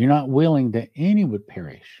 You're not willing that any would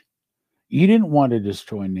perish. You didn't want to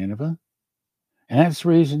destroy Nineveh. And that's the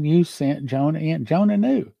reason you sent Jonah in. Jonah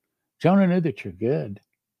knew. Jonah knew that you're good.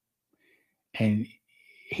 And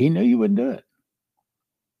he knew you wouldn't do it.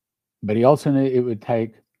 But he also knew it would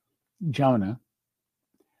take Jonah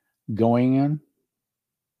going in,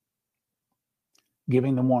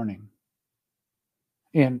 giving the warning.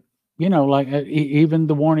 And, even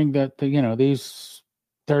the warning that, these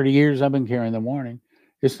 30 years I've been carrying the warning,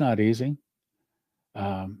 it's not easy.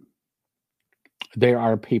 There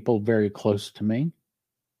are people very close to me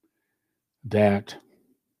that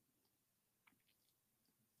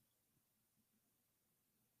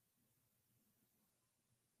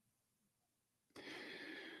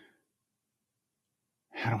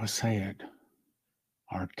how do I say it,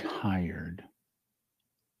 are tired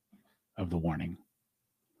of the warning.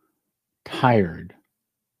 Tired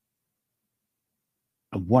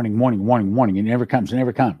of warning. It never comes.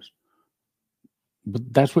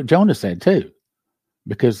 But that's what Jonah said too.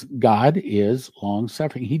 Because God is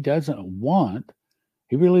long-suffering. He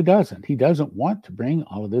really doesn't. He doesn't want to bring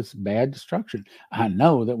all of this bad destruction. I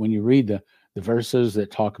know that when you read the verses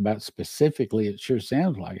that talk about specifically, it sure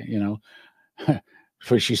sounds like it,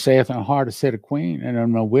 For she saith in her heart, set a queen, and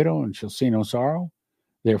I'm no widow, and shall see no sorrow.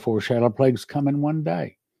 Therefore shall her plagues come in one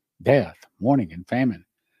day, death, mourning, and famine.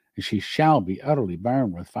 And she shall be utterly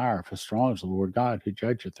burned with fire, for strong is the Lord God who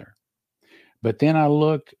judgeth her. But then I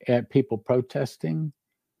look at people protesting,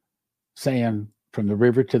 saying from the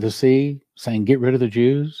river to the sea, saying get rid of the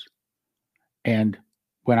Jews. And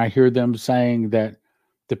when I hear them saying that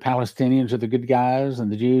the Palestinians are the good guys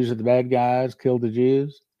and the Jews are the bad guys, kill the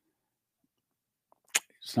Jews,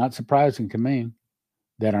 it's not surprising to me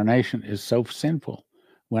that our nation is so sinful.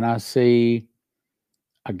 When I see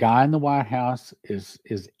a guy in the White House is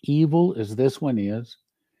as evil as this one is,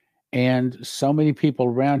 and so many people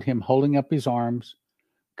around him holding up his arms,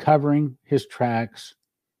 covering his tracks,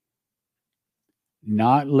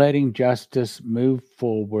 not letting justice move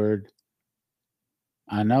forward.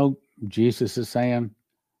 I know Jesus is saying,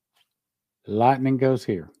 lightning goes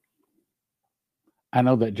here. I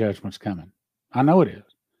know that judgment's coming. I know it is.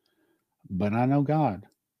 But I know God.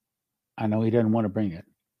 I know he doesn't want to bring it.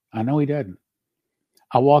 I know he doesn't.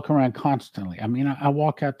 I walk around constantly. I mean, I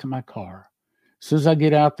walk out to my car. As soon as I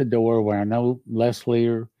get out the door where I know Leslie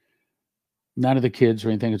or none of the kids or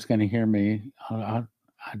anything is going to hear me, I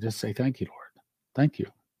just say, thank you, Lord. Thank you.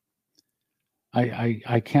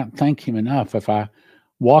 I can't thank him enough. If I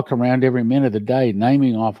walk around every minute of the day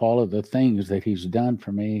naming off all of the things that he's done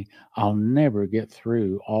for me, I'll never get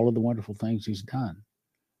through all of the wonderful things he's done.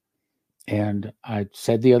 And I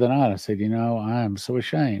said the other night, I said, you know, I am so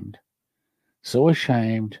ashamed. So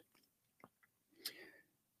ashamed.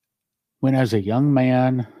 When I was a young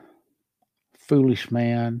man, foolish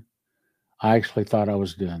man, I actually thought I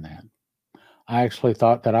was doing that. I actually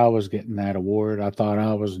thought that I was getting that award. I thought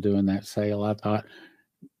I was doing that sale. I thought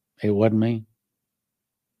it wasn't me.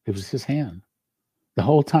 It was his hand the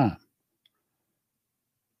whole time.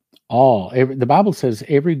 The Bible says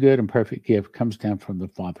every good and perfect gift comes down from the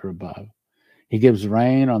Father above. He gives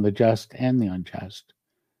rain on the just and the unjust.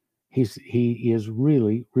 He is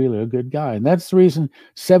really, really a good guy. And that's the reason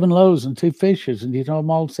 7 loaves and 2 fishes, and he told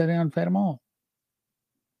them all to sit down and fed them all.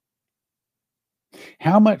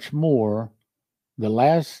 How much more the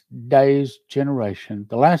last generation,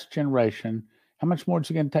 how much more is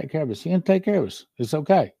he going to take care of us? He's going to take care of us. It's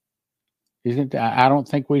okay. I don't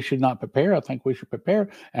think we should not prepare. I think we should prepare.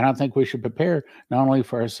 And I think we should prepare not only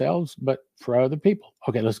for ourselves, but for other people.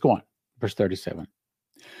 Okay, let's go on. Verse 37.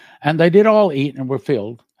 And they did all eat and were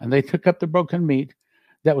filled, and they took up the broken meat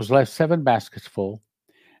that was left 7 baskets full.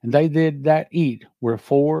 And they did that eat were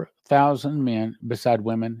 4,000 men beside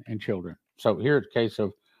women and children. So here's a case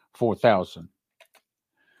of 4,000.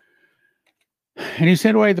 And he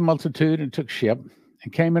sent away the multitude and took ship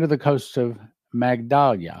and came into the coast of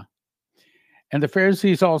Magdala. And the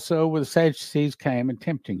Pharisees also with the Sadducees came and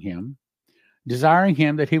tempting him, desiring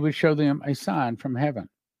him that he would show them a sign from heaven.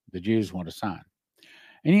 The Jews want a sign.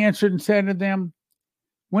 And he answered and said to them,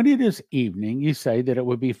 when it is evening, you say that it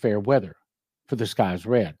would be fair weather, for the sky is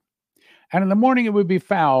red. And in the morning it would be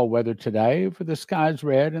foul weather today, for the sky is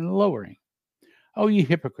red and lowering. O ye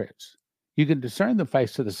hypocrites, you can discern the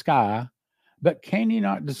face of the sky, but can ye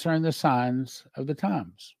not discern the signs of the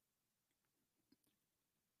times?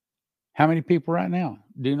 How many people right now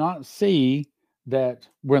do not see that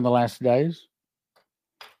we're in the last days?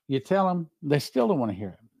 You tell them, they still don't want to hear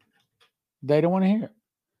it. They don't want to hear it.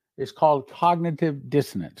 It's called cognitive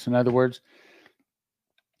dissonance. In other words,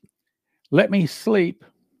 let me sleep,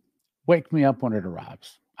 wake me up when it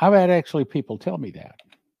arrives. I've had actually people tell me that.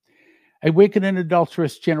 A wicked and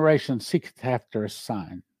adulterous generation seeketh after a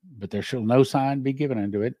sign, but there shall no sign be given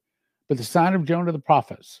unto it, but the sign of Jonah the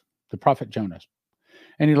prophet Jonas.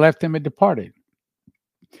 And he left them and departed.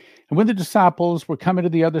 And when the disciples were coming to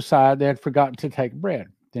the other side, they had forgotten to take bread.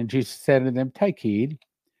 Then Jesus said to them, take heed,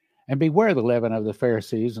 and beware the leaven of the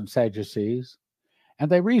Pharisees and Sadducees. And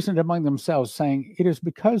they reasoned among themselves, saying, it is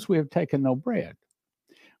because we have taken no bread.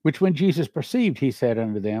 Which when Jesus perceived, he said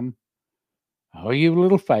unto them, O ye of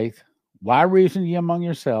little faith, why reason ye among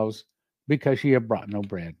yourselves, because ye have brought no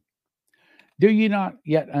bread? Do ye not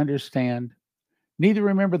yet understand? Neither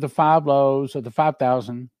remember the 5 loaves of the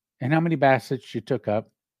 5,000, and how many baskets you took up,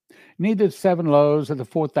 neither the 7 loaves of the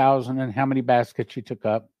 4,000, and how many baskets you took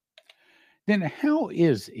up. Then how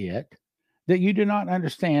is it that you do not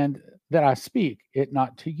understand that I speak it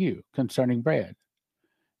not to you concerning bread?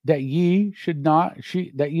 That ye should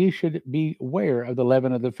be aware of the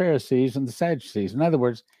leaven of the Pharisees and the Sadducees. In other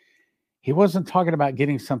words, he wasn't talking about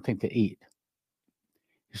getting something to eat.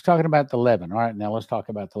 He's talking about the leaven. All right, now let's talk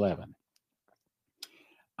about the leaven.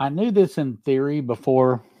 I knew this in theory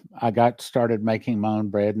before I got started making my own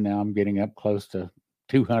bread, and now I'm getting up close to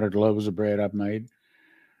 200 loaves of bread I've made.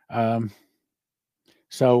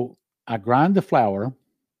 So I grind the flour,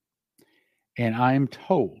 and I am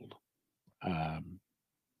told, I've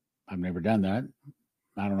never done that.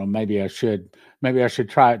 I don't know. Maybe I should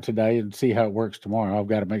try it today and see how it works tomorrow. I've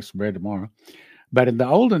got to make some bread tomorrow. But in the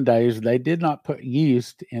olden days, they did not put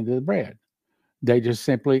yeast into the bread. They just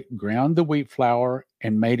simply ground the wheat flour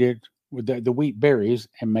and made it with the wheat berries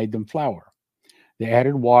and made them flour. They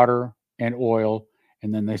added water and oil,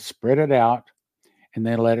 and then they spread it out, and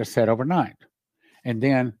then let it set overnight. And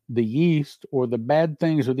then the yeast or the bad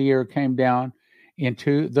things of the air came down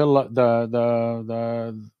into the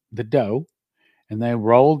dough, and they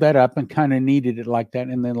rolled that up and kind of kneaded it like that,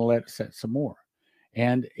 and then let it set some more.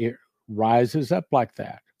 And it rises up like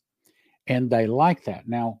that. And they like that.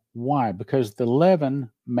 Now, why? Because the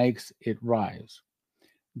leaven makes it rise.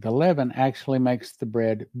 The leaven actually makes the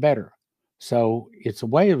bread better. So it's a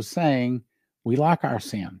way of saying we like our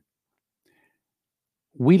sin.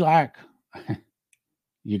 We like,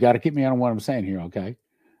 you got to keep me on what I'm saying here, okay?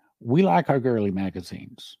 We like our girly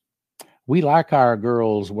magazines. We like our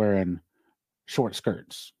girls wearing short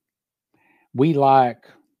skirts. We like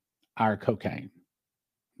our cocaine.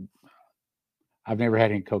 I've never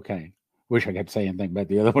had any cocaine. Wish I could say anything about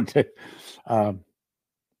the other one too.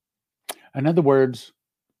 In other words,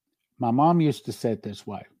 my mom used to say it this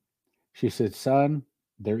way. She said, son,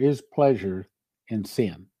 there is pleasure in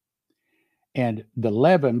sin. And the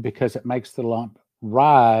leaven, because it makes the lump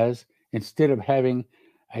rise instead of having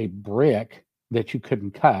a brick that you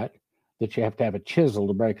couldn't cut, that you have to have a chisel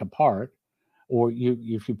to break apart, or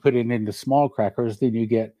if you put it into small crackers, then you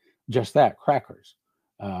get just that, crackers.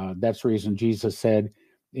 That's the reason Jesus said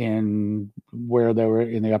in where they were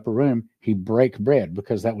in the upper room, he break bread,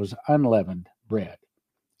 because that was unleavened bread.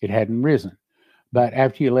 It hadn't risen. But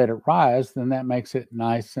after you let it rise, then that makes it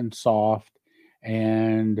nice and soft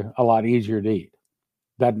and a lot easier to eat.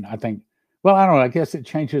 That, I think, well, I don't know, I guess it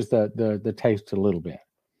changes the taste a little bit.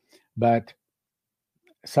 But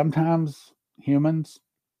sometimes humans,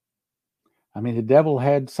 I mean, the devil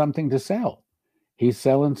had something to sell. He's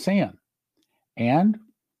selling sin, and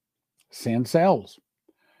sin sells.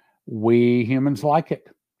 We humans like it,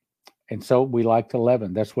 and so we like to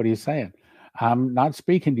leaven. That's what he's saying. I'm not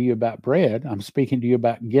speaking to you about bread. I'm speaking to you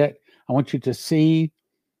about I want you to see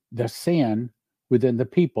the sin within the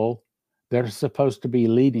people that are supposed to be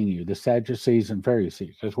leading you, the Sadducees and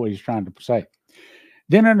Pharisees. That's what he's trying to say.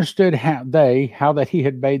 Then understood how that he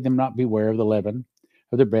had bade them not beware of the leaven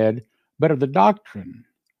of the bread, but of the doctrine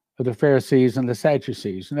of the Pharisees and the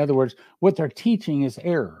Sadducees. In other words, what they're teaching is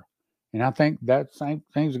error. And I think that same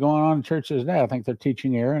thing's going on in churches today. I think they're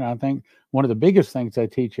teaching error. And I think one of the biggest things they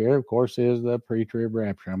teach error, of course, is the pre-trib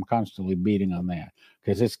rapture. I'm constantly beating on that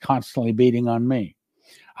because it's constantly beating on me.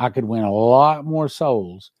 I could win a lot more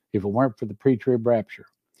souls if it weren't for the pre-trib rapture.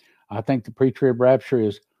 I think the pre-trib rapture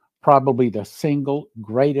is probably the single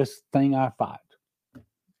greatest thing I fight.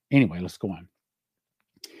 Anyway, let's go on.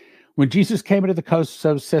 When Jesus came into the coasts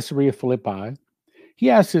of Caesarea Philippi, he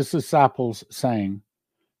asked his disciples, saying,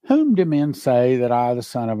 "Whom do men say that I, the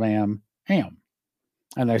Son of Man, am?"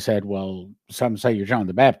 And they said, "Well, some say you're John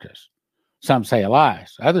the Baptist. Some say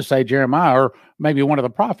Elias. Others say Jeremiah, or maybe one of the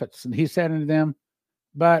prophets." And he said unto them,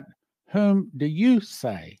 "But whom do you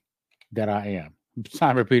say that I am?"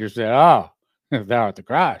 Simon Peter said, "Oh, thou art the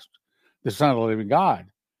Christ, the Son of the living God."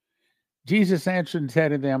 Jesus answered and said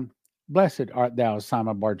to them, "Blessed art thou,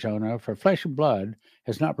 Simon Bar-Jonah, for flesh and blood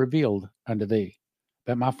has not revealed unto thee,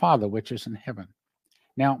 but my Father which is in heaven."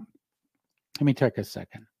 Now, let me take a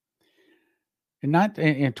second. In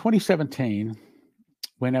 2017,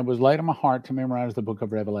 when it was laid on my heart to memorize the book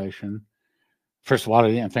of Revelation, first of all, I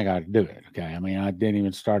didn't think I'd do it. Okay. I mean, I didn't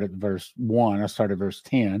even start at verse 1. I started verse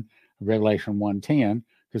 10, Revelation 1:10,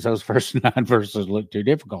 because those first 9 verses looked too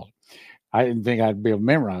difficult. I didn't think I'd be able to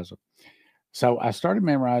memorize them. So I started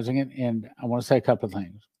memorizing it, and I want to say a couple of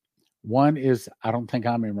things. One is, I don't think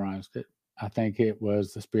I memorized it. I think it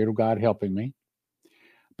was the Spirit of God helping me.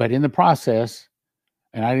 But in the process,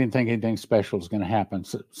 and I didn't think anything special was going to happen,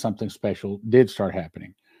 so something special did start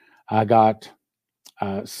happening. I got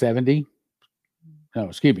 30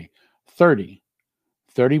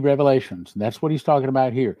 revelations. And that's what he's talking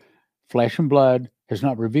about here. Flesh and blood has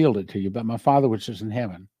not revealed it to you, but my Father which is in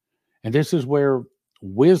heaven. And this is where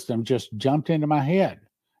wisdom just jumped into my head.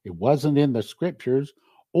 It wasn't in the scriptures,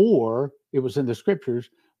 or it was in the scriptures,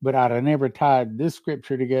 but I'd have never tied this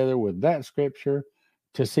scripture together with that scripture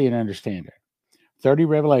to see and understand it. 30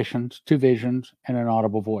 revelations, 2 visions, and an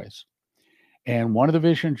audible voice. And one of the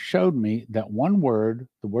visions showed me that one word,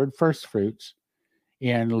 the word first fruits,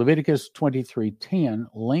 in Leviticus 23:10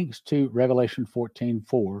 links to Revelation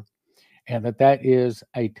 14:4, and that is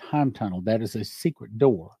a time tunnel. That is a secret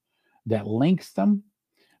door that links them,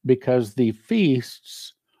 because the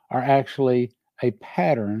feasts are actually a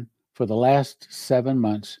pattern for the last 7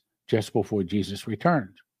 months just before Jesus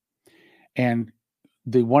returned. And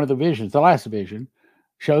one of the visions, the last vision,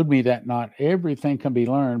 showed me that not everything can be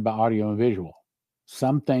learned by audio and visual.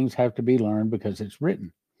 Some things have to be learned because it's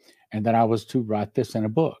written, and that I was to write this in a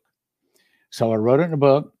book. So I wrote it in a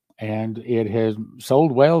book, and it has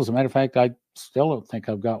sold well. As a matter of fact, I still don't think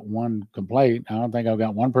I've got one complaint. I don't think I've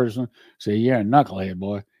got one person say, "You're a knucklehead,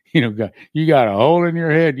 boy. You got a hole in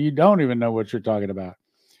your head. You don't even know what you're talking about."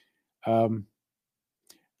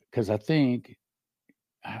 Because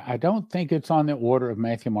I don't think it's on the order of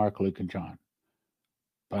Matthew, Mark, Luke, and John.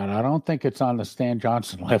 But I don't think it's on the Stan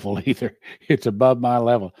Johnson level either. It's above my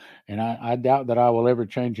level. And I doubt that I will ever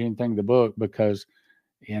change anything in the book, because,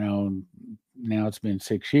 now it's been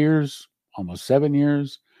 6 years, almost 7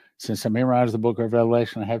 years since I memorized the book of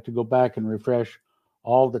Revelation. I have to go back and refresh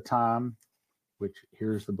all the time, which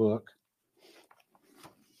here's the book.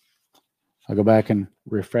 I go back and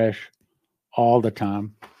refresh all the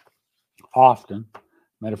time, often.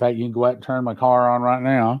 Matter of fact, you can go out and turn my car on right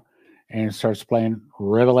now, and it starts playing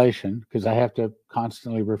Revelation, because I have to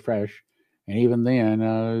constantly refresh. And even then,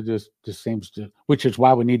 it just seems to, which is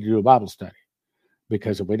why we need to do a Bible study.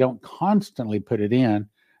 Because if we don't constantly put it in,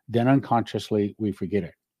 then unconsciously we forget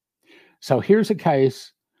it. So here's a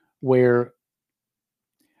case where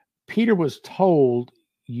Peter was told,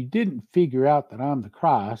 you didn't figure out that I'm the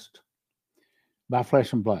Christ by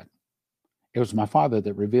flesh and blood. It was my Father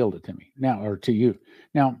that revealed it to me now, or to you.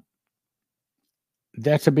 Now,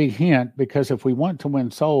 that's a big hint, because if we want to win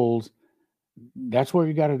souls, that's what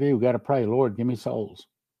you got to do. We got to pray, Lord, give me souls.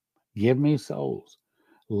 Give me souls.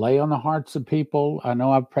 Lay on the hearts of people. I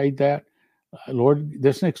know I've prayed that. Lord,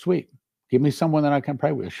 this next week, give me someone that I can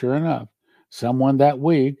pray with. Sure enough, someone that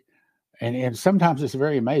week. And sometimes it's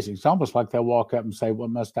very amazing. It's almost like they'll walk up and say,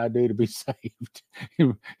 what must I do to be saved?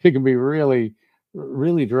 It can be really,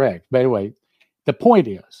 really direct. But anyway, the point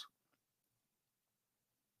is,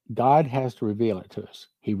 God has to reveal it to us.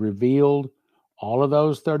 He revealed all of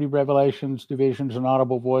those 30 revelations, divisions, and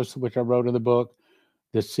audible voice, which I wrote in the book,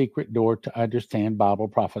 The Secret Door to Understand Bible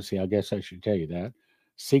Prophecy. I guess I should tell you that.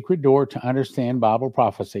 Secret Door to Understand Bible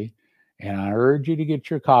Prophecy. And I urge you to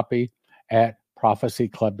get your copy at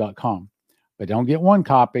prophecyclub.com. But don't get one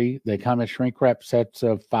copy. They come in shrink wrap sets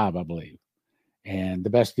of 5, I believe. And the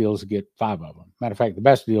best deals get 5 of them. Matter of fact, the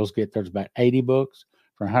best deals there's about 80 books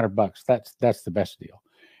for $100. That's the best deal.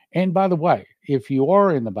 And by the way, if you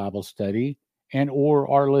are in the Bible study and or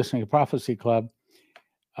are listening to Prophecy Club,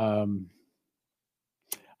 I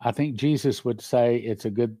think Jesus would say it's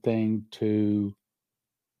a good thing to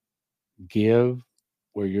give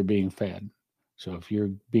where you're being fed. So if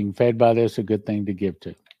you're being fed by this, a good thing to give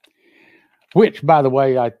to. Which, by the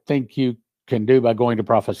way, I think you can do by going to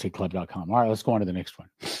prophecyclub.com. All right, let's go on to the next one.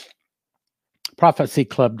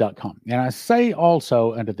 Prophecyclub.com. And I say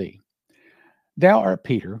also unto thee, thou art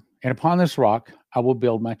Peter, and upon this rock I will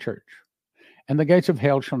build my church, and the gates of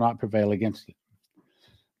hell shall not prevail against it.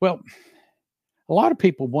 Well, a lot of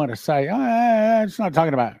people want to say, it's not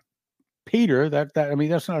talking about Peter. That's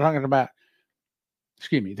not talking about,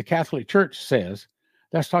 the Catholic Church says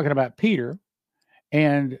that's talking about Peter.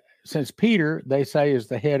 And since Peter, they say, is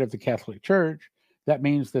the head of the Catholic Church, that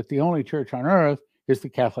means that the only church on earth is the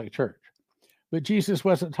Catholic Church. But Jesus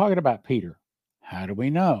wasn't talking about Peter. How do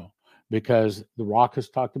we know? Because the rock is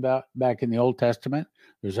talked about back in the Old Testament.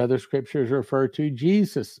 There's other scriptures refer to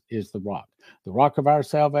Jesus is the rock of our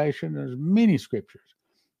salvation. There's many scriptures.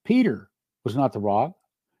 Peter was not the rock.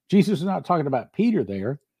 Jesus is not talking about Peter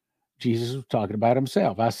there. Jesus was talking about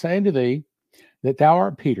himself. I say unto thee that thou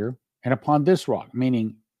art Peter, and upon this rock,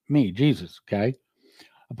 meaning me, Jesus, okay?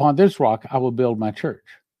 Upon this rock I will build my church,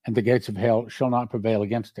 and the gates of hell shall not prevail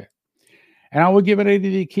against it. And I will give it unto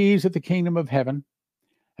thee keys of the kingdom of heaven,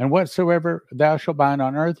 and whatsoever thou shalt bind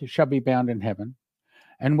on earth shall be bound in heaven,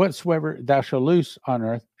 and whatsoever thou shalt loose on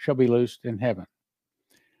earth shall be loosed in heaven.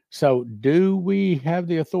 So do we have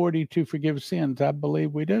the authority to forgive sins? I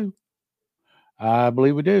believe we do. I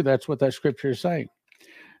believe we do. That's what that scripture is saying.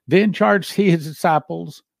 Then charged he his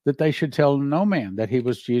disciples that they should tell no man that he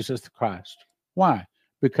was Jesus the Christ. Why?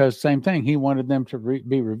 Because same thing, he wanted them to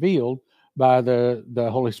be revealed by the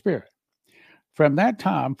Holy Spirit. From that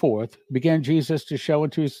time forth began Jesus to show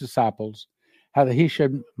unto his disciples how that he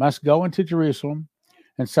must go into Jerusalem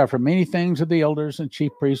and suffer many things of the elders and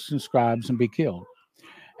chief priests and scribes, and be killed,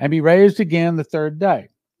 and be raised again the third day.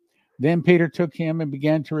 Then Peter took him and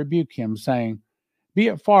began to rebuke him, saying, Be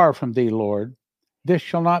it far from thee, Lord, this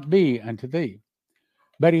shall not be unto thee.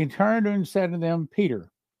 But he turned and said to them,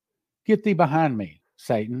 Peter, get thee behind me,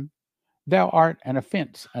 Satan. Thou art an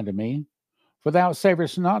offense unto me, for thou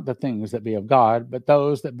savorest not the things that be of God, but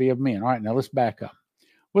those that be of men. All right, now let's back up.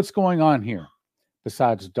 What's going on here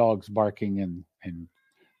besides dogs barking and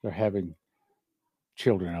they're having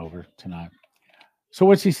children over tonight? So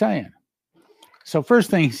what's he saying? So first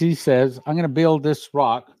thing he says, I'm going to build this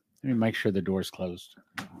rock. Let me make sure the door's closed.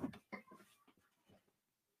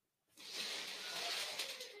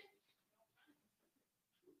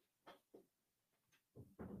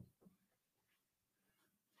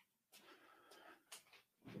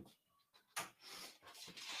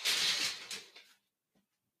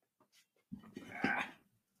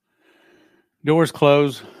 Doors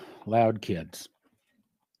closed, loud kids.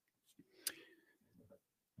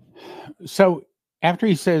 So after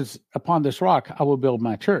he says, upon this rock, I will build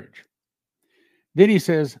my church. Then he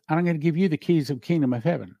says, I'm going to give you the keys of the kingdom of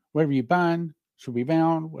heaven. Whatever you bind shall be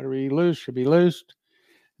bound. Whatever you loose shall be loosed.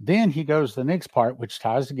 Then he goes to the next part, which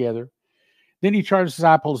ties together. Then he charged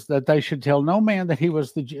disciples that they should tell no man that he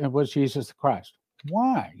was Jesus the Christ.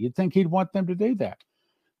 Why? You'd think he'd want them to do that.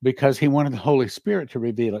 Because he wanted the Holy Spirit to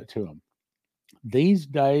reveal it to them. These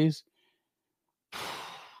days,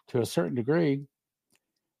 to a certain degree,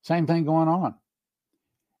 same thing going on.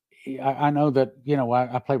 I know that,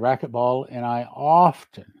 I play racquetball, and I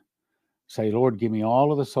often say, Lord, give me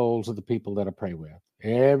all of the souls of the people that I pray with.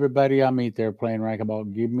 Everybody I meet there playing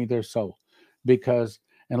racquetball, give me their soul. Because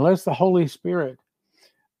unless the Holy Spirit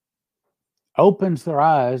opens their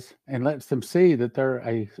eyes and lets them see that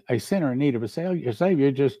they're a sinner in need of a Savior.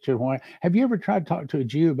 Have you ever tried to talk to a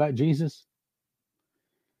Jew about Jesus?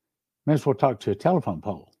 Might as well talk to a telephone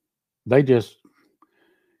pole.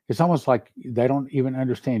 It's almost like they don't even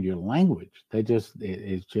understand your language.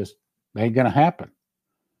 It's just ain't going to happen.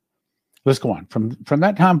 Let's go on. From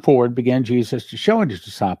that time forward began Jesus to show his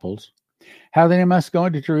disciples how they must go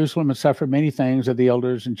into Jerusalem and suffer many things of the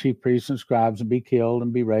elders and chief priests and scribes and be killed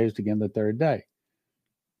and be raised again the third day.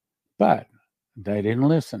 But they didn't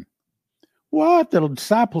listen. What? The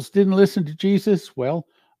disciples didn't listen to Jesus? Well,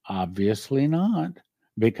 obviously not,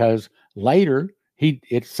 because later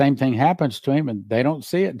same thing happens to him and they don't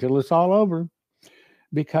see it until it's all over.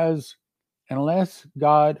 Because unless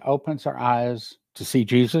God opens our eyes to see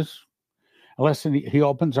Jesus, unless he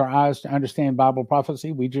opens our eyes to understand Bible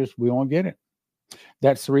prophecy, we won't get it.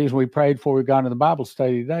 That's the reason we prayed before we got into the Bible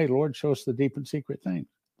study today. Lord, show us the deep and secret things.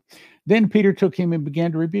 Then Peter took him and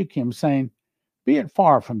began to rebuke him, saying, Be it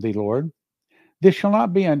far from thee, Lord. This shall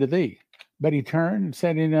not be unto thee. But he turned and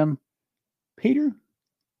said unto him, Peter,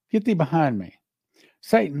 get thee behind me.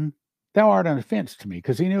 Satan, thou art an offense to me,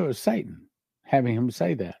 because he knew it was Satan having him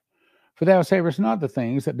say that. For thou savorest not the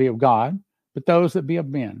things that be of God, but those that be of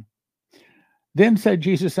men. Then said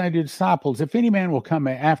Jesus unto his disciples, If any man will come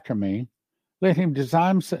after me, let him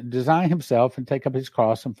deny himself and take up his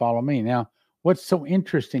cross and follow me. Now, what's so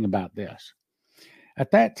interesting about this?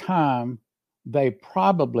 At that time, they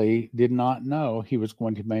probably did not know he was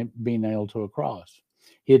going to be nailed to a cross.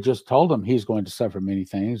 He had just told them he's going to suffer many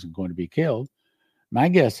things and going to be killed. My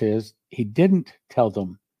guess is he didn't tell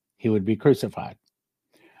them he would be crucified.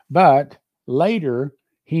 But later,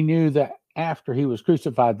 he knew that after he was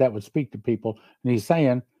crucified, that would speak to people. And he's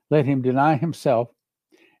saying, let him deny himself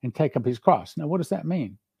and take up his cross. Now, what does that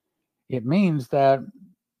mean? It means that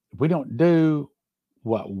we don't do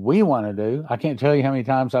what we want to do. I can't tell you how many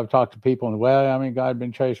times I've talked to people and, God had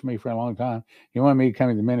been chasing me for a long time. He wanted me to come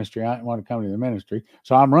to the ministry. I didn't want to come to the ministry.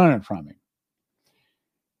 So I'm running from him.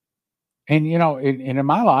 And, in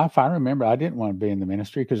my life, I remember I didn't want to be in the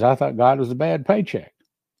ministry because I thought God was a bad paycheck.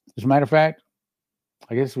 As a matter of fact,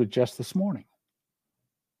 I guess it was just this morning.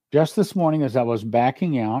 Just this morning, as I was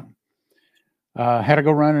backing out, had to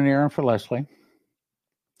go run an errand for Leslie.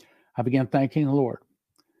 I began thanking the Lord.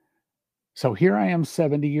 So here I am,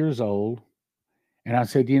 70 years old. And I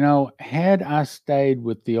said, had I stayed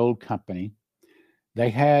with the old company, they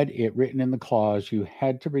had it written in the clause, you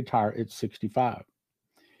had to retire at 65.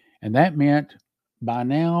 And that meant by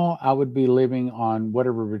now I would be living on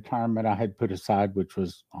whatever retirement I had put aside, which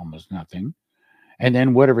was almost nothing. And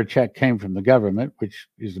then whatever check came from the government, which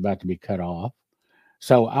is about to be cut off.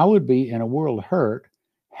 So I would be in a world of hurt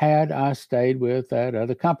had I stayed with that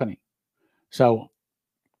other company. So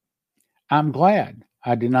I'm glad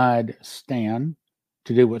I denied Stan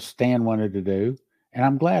to do what Stan wanted to do. And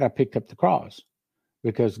I'm glad I picked up the cross,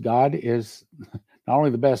 because God is not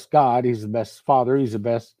only the best God, he's the best father, he's the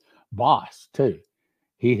best boss too.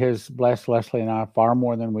 He has blessed Leslie and I far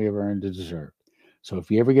more than we ever earned to deserve. So if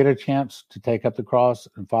you ever get a chance to take up the cross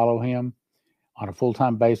and follow him on a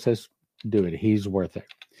full-time basis, do it. He's worth it.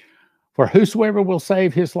 For whosoever will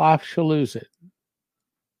save his life shall lose it.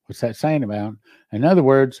 What's that saying about? In other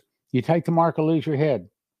words, you take the mark or lose your head.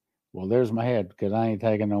 Well, there's my head, because I ain't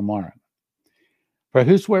taking no mark. For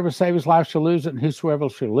whosoever save his life shall lose it, and whosoever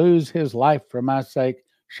shall lose his life for my sake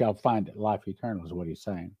shall find it. Life eternal is what he's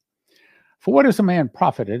saying. For what is a man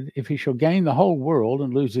profited if he shall gain the whole world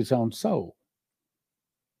and lose his own soul?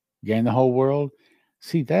 Gain the whole world?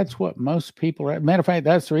 See, that's what most people are. Matter of fact,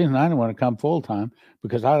 that's the reason I didn't want to come full time,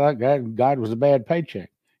 because I thought God was a bad paycheck.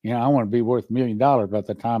 I want to be worth $1 million by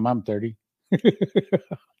the time I'm 30.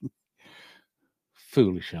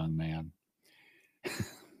 Foolish young man.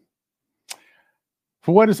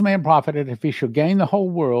 For what is a man profited if he shall gain the whole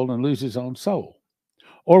world and lose his own soul?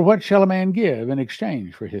 Or what shall a man give in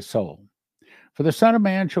exchange for his soul? For the Son of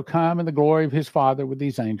Man shall come in the glory of his Father with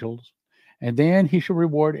these angels, and then he shall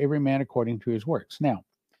reward every man according to his works. Now,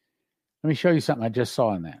 let me show you something I just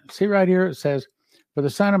saw in that. See right here, it says, for the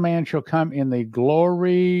Son of Man shall come in the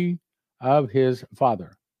glory of his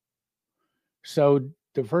Father. So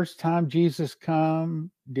the first time Jesus come,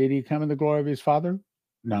 did he come in the glory of his Father?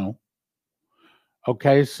 No.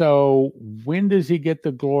 Okay, so when does he get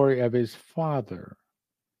the glory of his Father?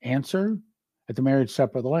 Answer, at the marriage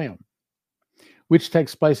supper of the Lamb, which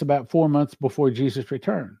takes place about 4 months before Jesus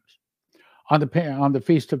returns. On the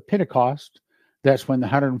Feast of Pentecost, that's when the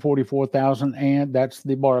 144,000, and that's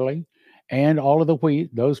the barley, and all of the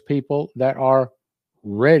wheat, those people that are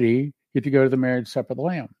ready get to go to the marriage supper of the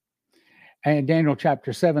Lamb. And Daniel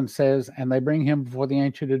chapter 7 says, and they bring him before the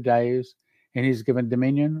Ancient of Days, and he's given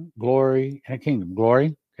dominion, glory, and a kingdom.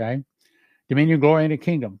 Glory, okay? Dominion, glory, and a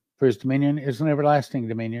kingdom. For his dominion is an everlasting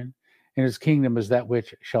dominion, and his kingdom is that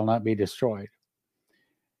which shall not be destroyed.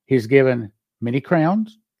 He's given many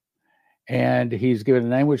crowns, and he's given a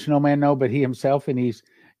name which no man know but he himself, and he's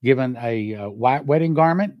given a white wedding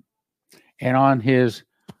garment, and on his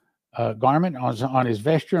garment, on his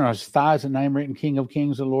vesture, and on his thighs, a name written, King of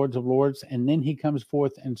Kings and Lords of Lords. And then he comes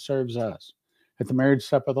forth and serves us at the marriage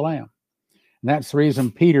supper of the Lamb. And that's the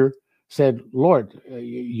reason Peter said, Lord,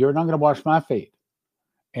 you're not going to wash my feet.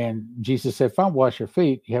 And Jesus said, if I wash your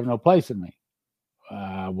feet, you have no place in me.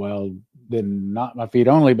 Well, then not my feet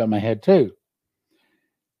only, but my head too.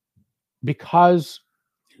 Because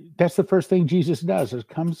that's the first thing Jesus does, is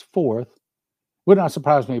comes forth. Would not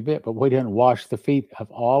surprise me a bit, but he didn't wash the feet of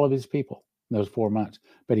all of his people in those 4 months.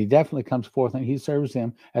 But he definitely comes forth and he serves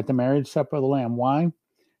them at the marriage supper of the Lamb. Why?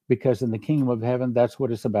 Because in the kingdom of heaven, that's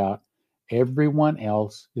what it's about. Everyone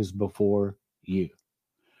else is before you.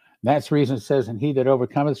 That's the reason it says, and he that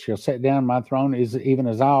overcometh shall sit down on my throne, is even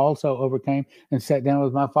as I also overcame and sat down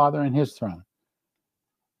with my Father in his throne.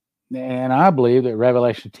 And I believe that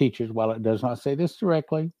Revelation teaches, while it does not say this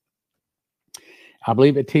directly, I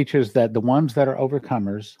believe it teaches that the ones that are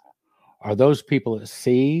overcomers are those people that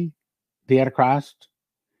see the Antichrist,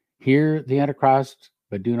 hear the Antichrist,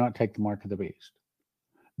 but do not take the mark of the beast.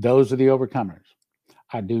 Those are the overcomers.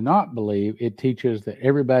 I do not believe it teaches that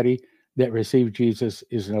everybody that receives Jesus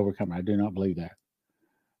is an overcomer. I do not believe that.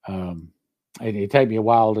 It take me a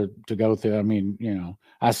while to go through. I mean,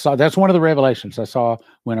 I saw, that's one of the revelations I saw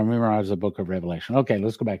when I memorized the book of Revelation. Okay,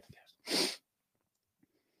 let's go back to this.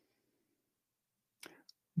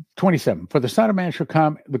 27, for the Son of Man shall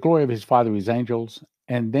come, the glory of his Father, his angels,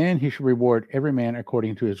 and then he shall reward every man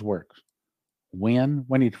according to his works. When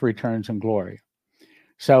he returns in glory.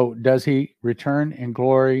 So does he return in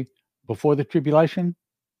glory before the tribulation?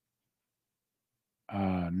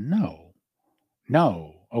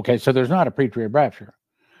 No. Okay, so there's not a pre-trib rapture.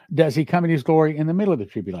 Does he come in his glory in the middle of the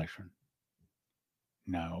tribulation?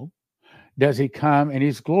 No. Does he come in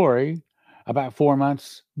his glory about 4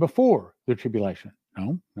 months before the tribulation?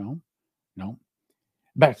 No.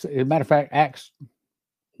 But as a matter of fact, Acts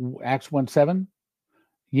 1:7,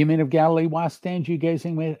 ye men of Galilee, why stand you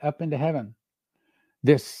gazing up into heaven?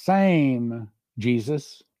 This same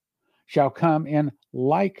Jesus shall come in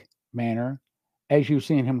like manner as you've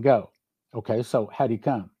seen him go. Okay, so how'd he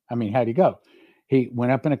come? How'd he go? He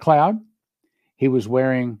went up in a cloud. He was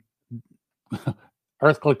wearing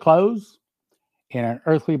earthly clothes in an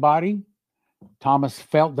earthly body. Thomas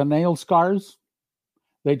felt the nail scars.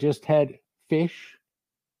 They just had a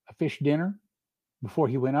fish dinner before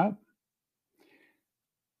he went up.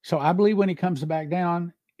 So I believe when he comes back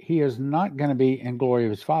down, he is not going to be in glory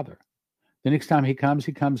of his Father. The next time he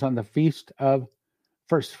comes on the Feast of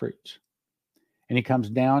First Fruits. And he comes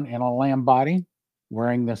down in a lamb body,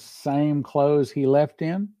 wearing the same clothes he left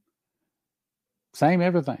in. Same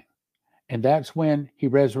everything. And that's when he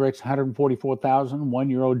resurrects 144,000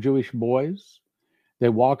 one-year-old Jewish boys. They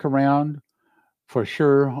walk around for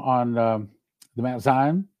sure on the Mount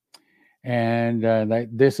Zion. And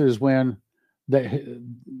this is when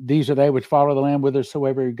these are they which follow the Lamb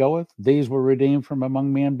whithersoever he goeth. These were redeemed from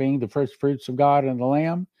among men, being the first fruits of God and the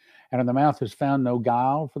Lamb. And in the mouth is found no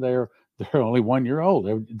guile, for they're only 1 year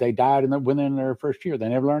old. They died within their first year. They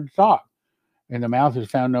never learned to talk. In the mouth is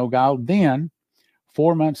found no guile. Then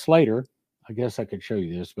 4 months later, I guess I could show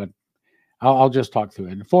you this, but I'll just talk through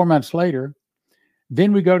it. And 4 months later,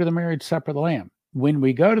 then we go to the marriage supper of the Lamb. When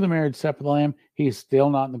we go to the marriage supper of the Lamb, he's still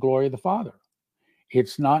not in the glory of the Father.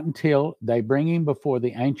 It's not until they bring him before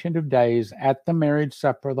the Ancient of Days at the marriage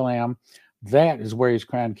supper of the Lamb, that is where he's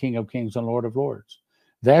crowned King of Kings and Lord of Lords.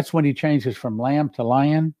 That's when he changes from lamb to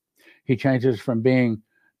lion. He changes from being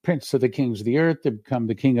Prince of the Kings of the earth to become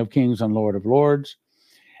the King of Kings and Lord of Lords.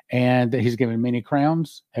 And he's given many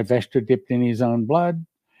crowns, a vesture dipped in his own blood,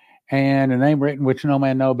 and a name written which no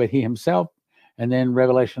man know but he himself. And then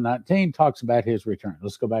Revelation 19 talks about his return.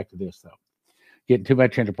 Let's go back to this, though. Getting too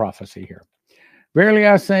much into prophecy here. Verily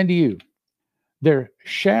I say unto you, there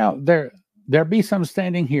be some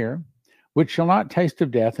standing here which shall not taste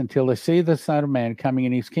of death until they see the Son of Man coming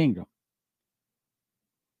in his kingdom.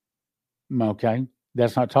 Okay,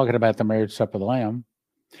 that's not talking about the marriage supper of the Lamb.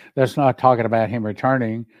 That's not talking about him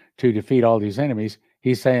returning to defeat all these enemies.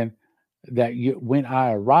 He's saying that when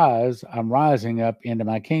I arise, I'm rising up into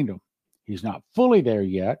my kingdom. He's not fully there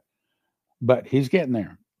yet, but he's getting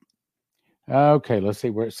there. Okay, let's see.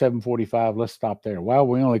 We're at 7:45. Let's stop there. Well,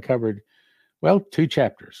 we only covered, 2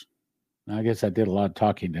 chapters. I guess I did a lot of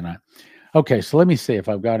talking tonight. Okay, so let me see if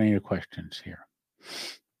I've got any questions here.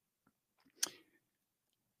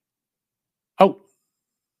 Oh,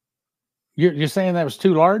 you're saying that was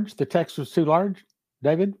too large? The text was too large,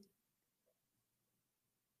 David?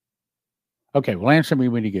 Okay, well, answer me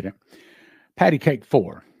when you get it. Patty Cake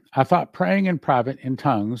 4. I thought praying in private in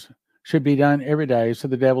tongues should be done every day so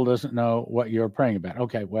the devil doesn't know what you're praying about.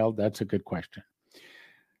 Okay, well, that's a good question.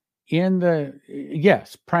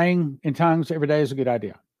 Yes, praying in tongues every day is a good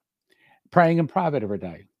idea. Praying in private every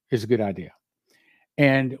day is a good idea.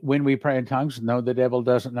 And when we pray in tongues, no, the devil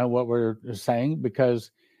doesn't know what we're saying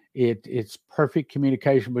because it's perfect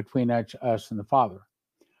communication between us and the Father.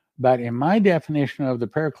 But in my definition of the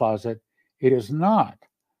prayer closet, it is not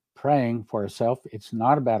praying for ourselves. It's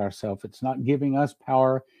not about ourselves. It's not giving us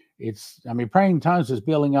power. Praying in tongues is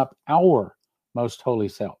building up our most holy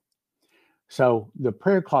self. So the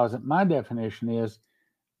prayer closet, my definition is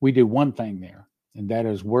we do one thing there, and that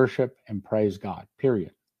is worship and praise God,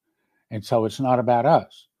 period. And so it's not about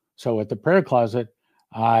us. So at the prayer closet,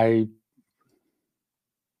 I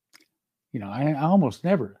almost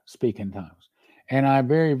never speak in tongues. And I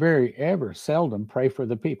very, very ever seldom pray for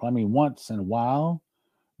the people. I mean, once in a while,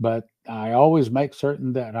 but I always make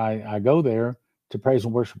certain that I go there to praise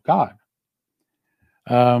and worship God.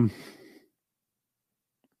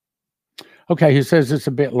 Okay, he says it's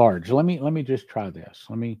a bit large. Let me just try this.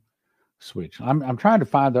 Let me switch. I'm trying to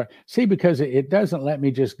find because it doesn't let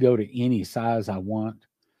me just go to any size I want.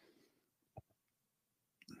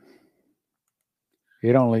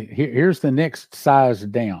 Here's the next size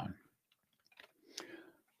down.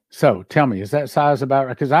 So tell me, is that size about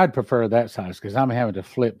right? Because I'd prefer that size because I'm having to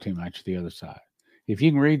flip too much to the other side. If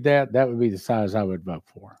you can read that, that would be the size I would vote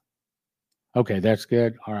for. Okay, that's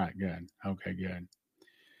good. All right, good. Okay, good.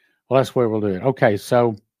 Well, that's where we'll do it. Okay,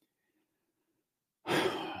 so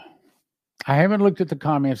I haven't looked at the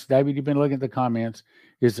comments. David, you've been looking at the comments.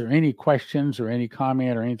 Is there any questions or any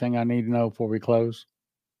comment or anything I need to know before we close?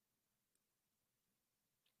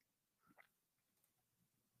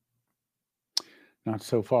 Not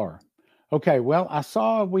so far. Okay, well, I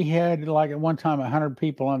saw we had like at one time 100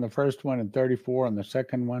 people on the first one and 34 on the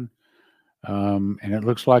second one. And it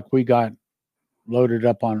looks like we got loaded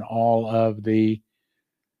up on all of the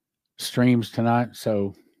streams tonight.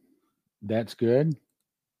 So that's good.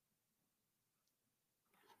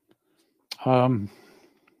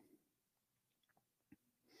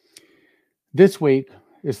 This week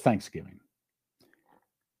is Thanksgiving.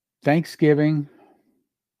 Thanksgiving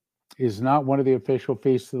is not one of the official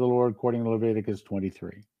feasts of the Lord according to Leviticus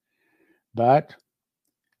 23. But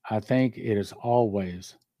I think it is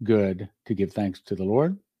always good to give thanks to the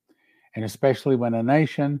Lord, and especially when a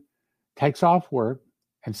nation takes off work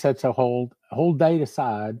and sets a whole day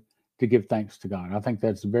aside to give thanks to God. I think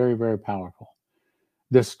that's very, very powerful.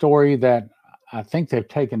 The story that I think they've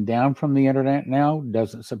taken down from the internet now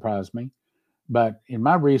doesn't surprise me. But in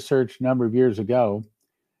my research a number of years ago,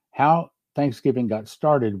 how Thanksgiving got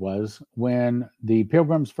started was when the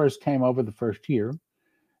Pilgrims first came over the first year,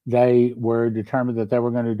 they were determined that they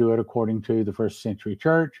were going to do it according to the first century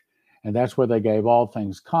church. And that's where they gave all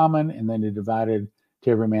things common. And then they divided to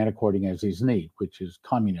every man according as his need, which is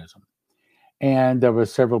communism. And there were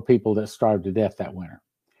several people that starved to death that winter.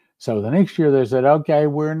 So the next year they said, okay,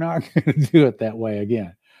 we're not going to do it that way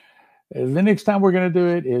again. The next time we're going to do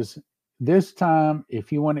it is this time,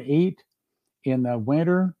 if you want to eat in the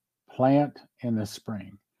winter, plant in the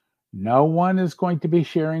spring. No one is going to be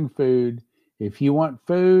sharing food. If you want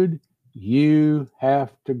food, you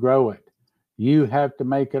have to grow it. You have to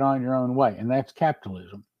make it on your own way. And that's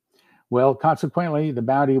capitalism. Well, consequently, the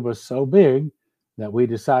bounty was so big that we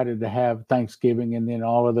decided to have Thanksgiving, and then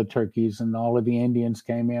all of the turkeys and all of the Indians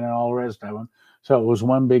came in and all the rest of them. So it was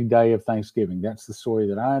one big day of Thanksgiving. That's the story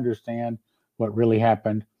that I understand what really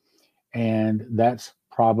happened. And that's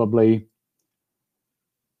probably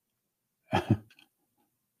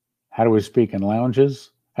how do we speak in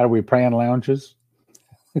lounges? How do we pray in lounges?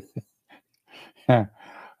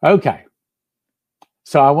 Okay.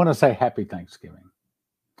 So I want to say happy Thanksgiving.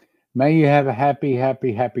 May you have a happy,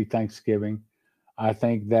 happy, happy Thanksgiving. I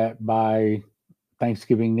think that by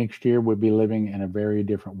Thanksgiving next year, we'll be living in a very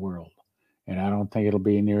different world. And I don't think it'll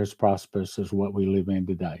be near as prosperous as what we live in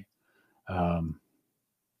today.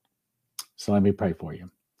 So let me pray for you.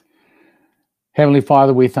 Heavenly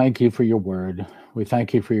Father, we thank you for your word. We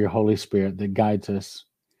thank you for your Holy Spirit that guides us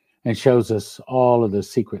and shows us all of the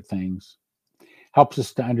secret things. Helps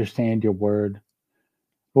us to understand your word.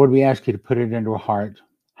 Lord, we ask you to put it into our heart,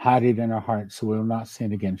 hide it in our heart so we will not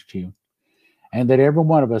sin against you. And that every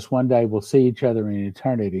one of us one day will see each other in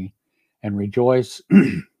eternity and rejoice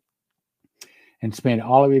and spend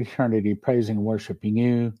all of eternity praising and worshiping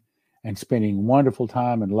you and spending wonderful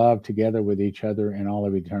time and love together with each other in all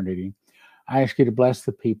of eternity. I ask you to bless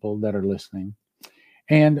the people that are listening.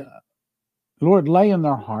 And Lord, lay in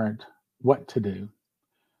their heart what to do,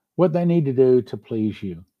 what they need to do to please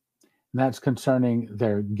you. And that's concerning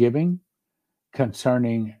their giving,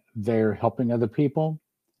 concerning their helping other people,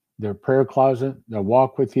 their prayer closet, their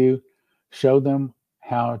walk with you. Show them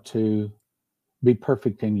how to be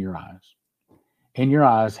perfect in your eyes. In your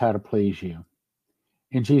eyes, how to please you.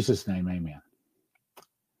 In Jesus' name, amen.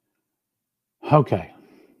 Okay.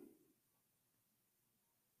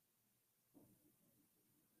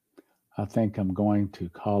 I think I'm going to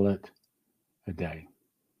call it a day.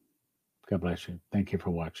 God bless you. Thank you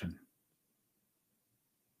for watching.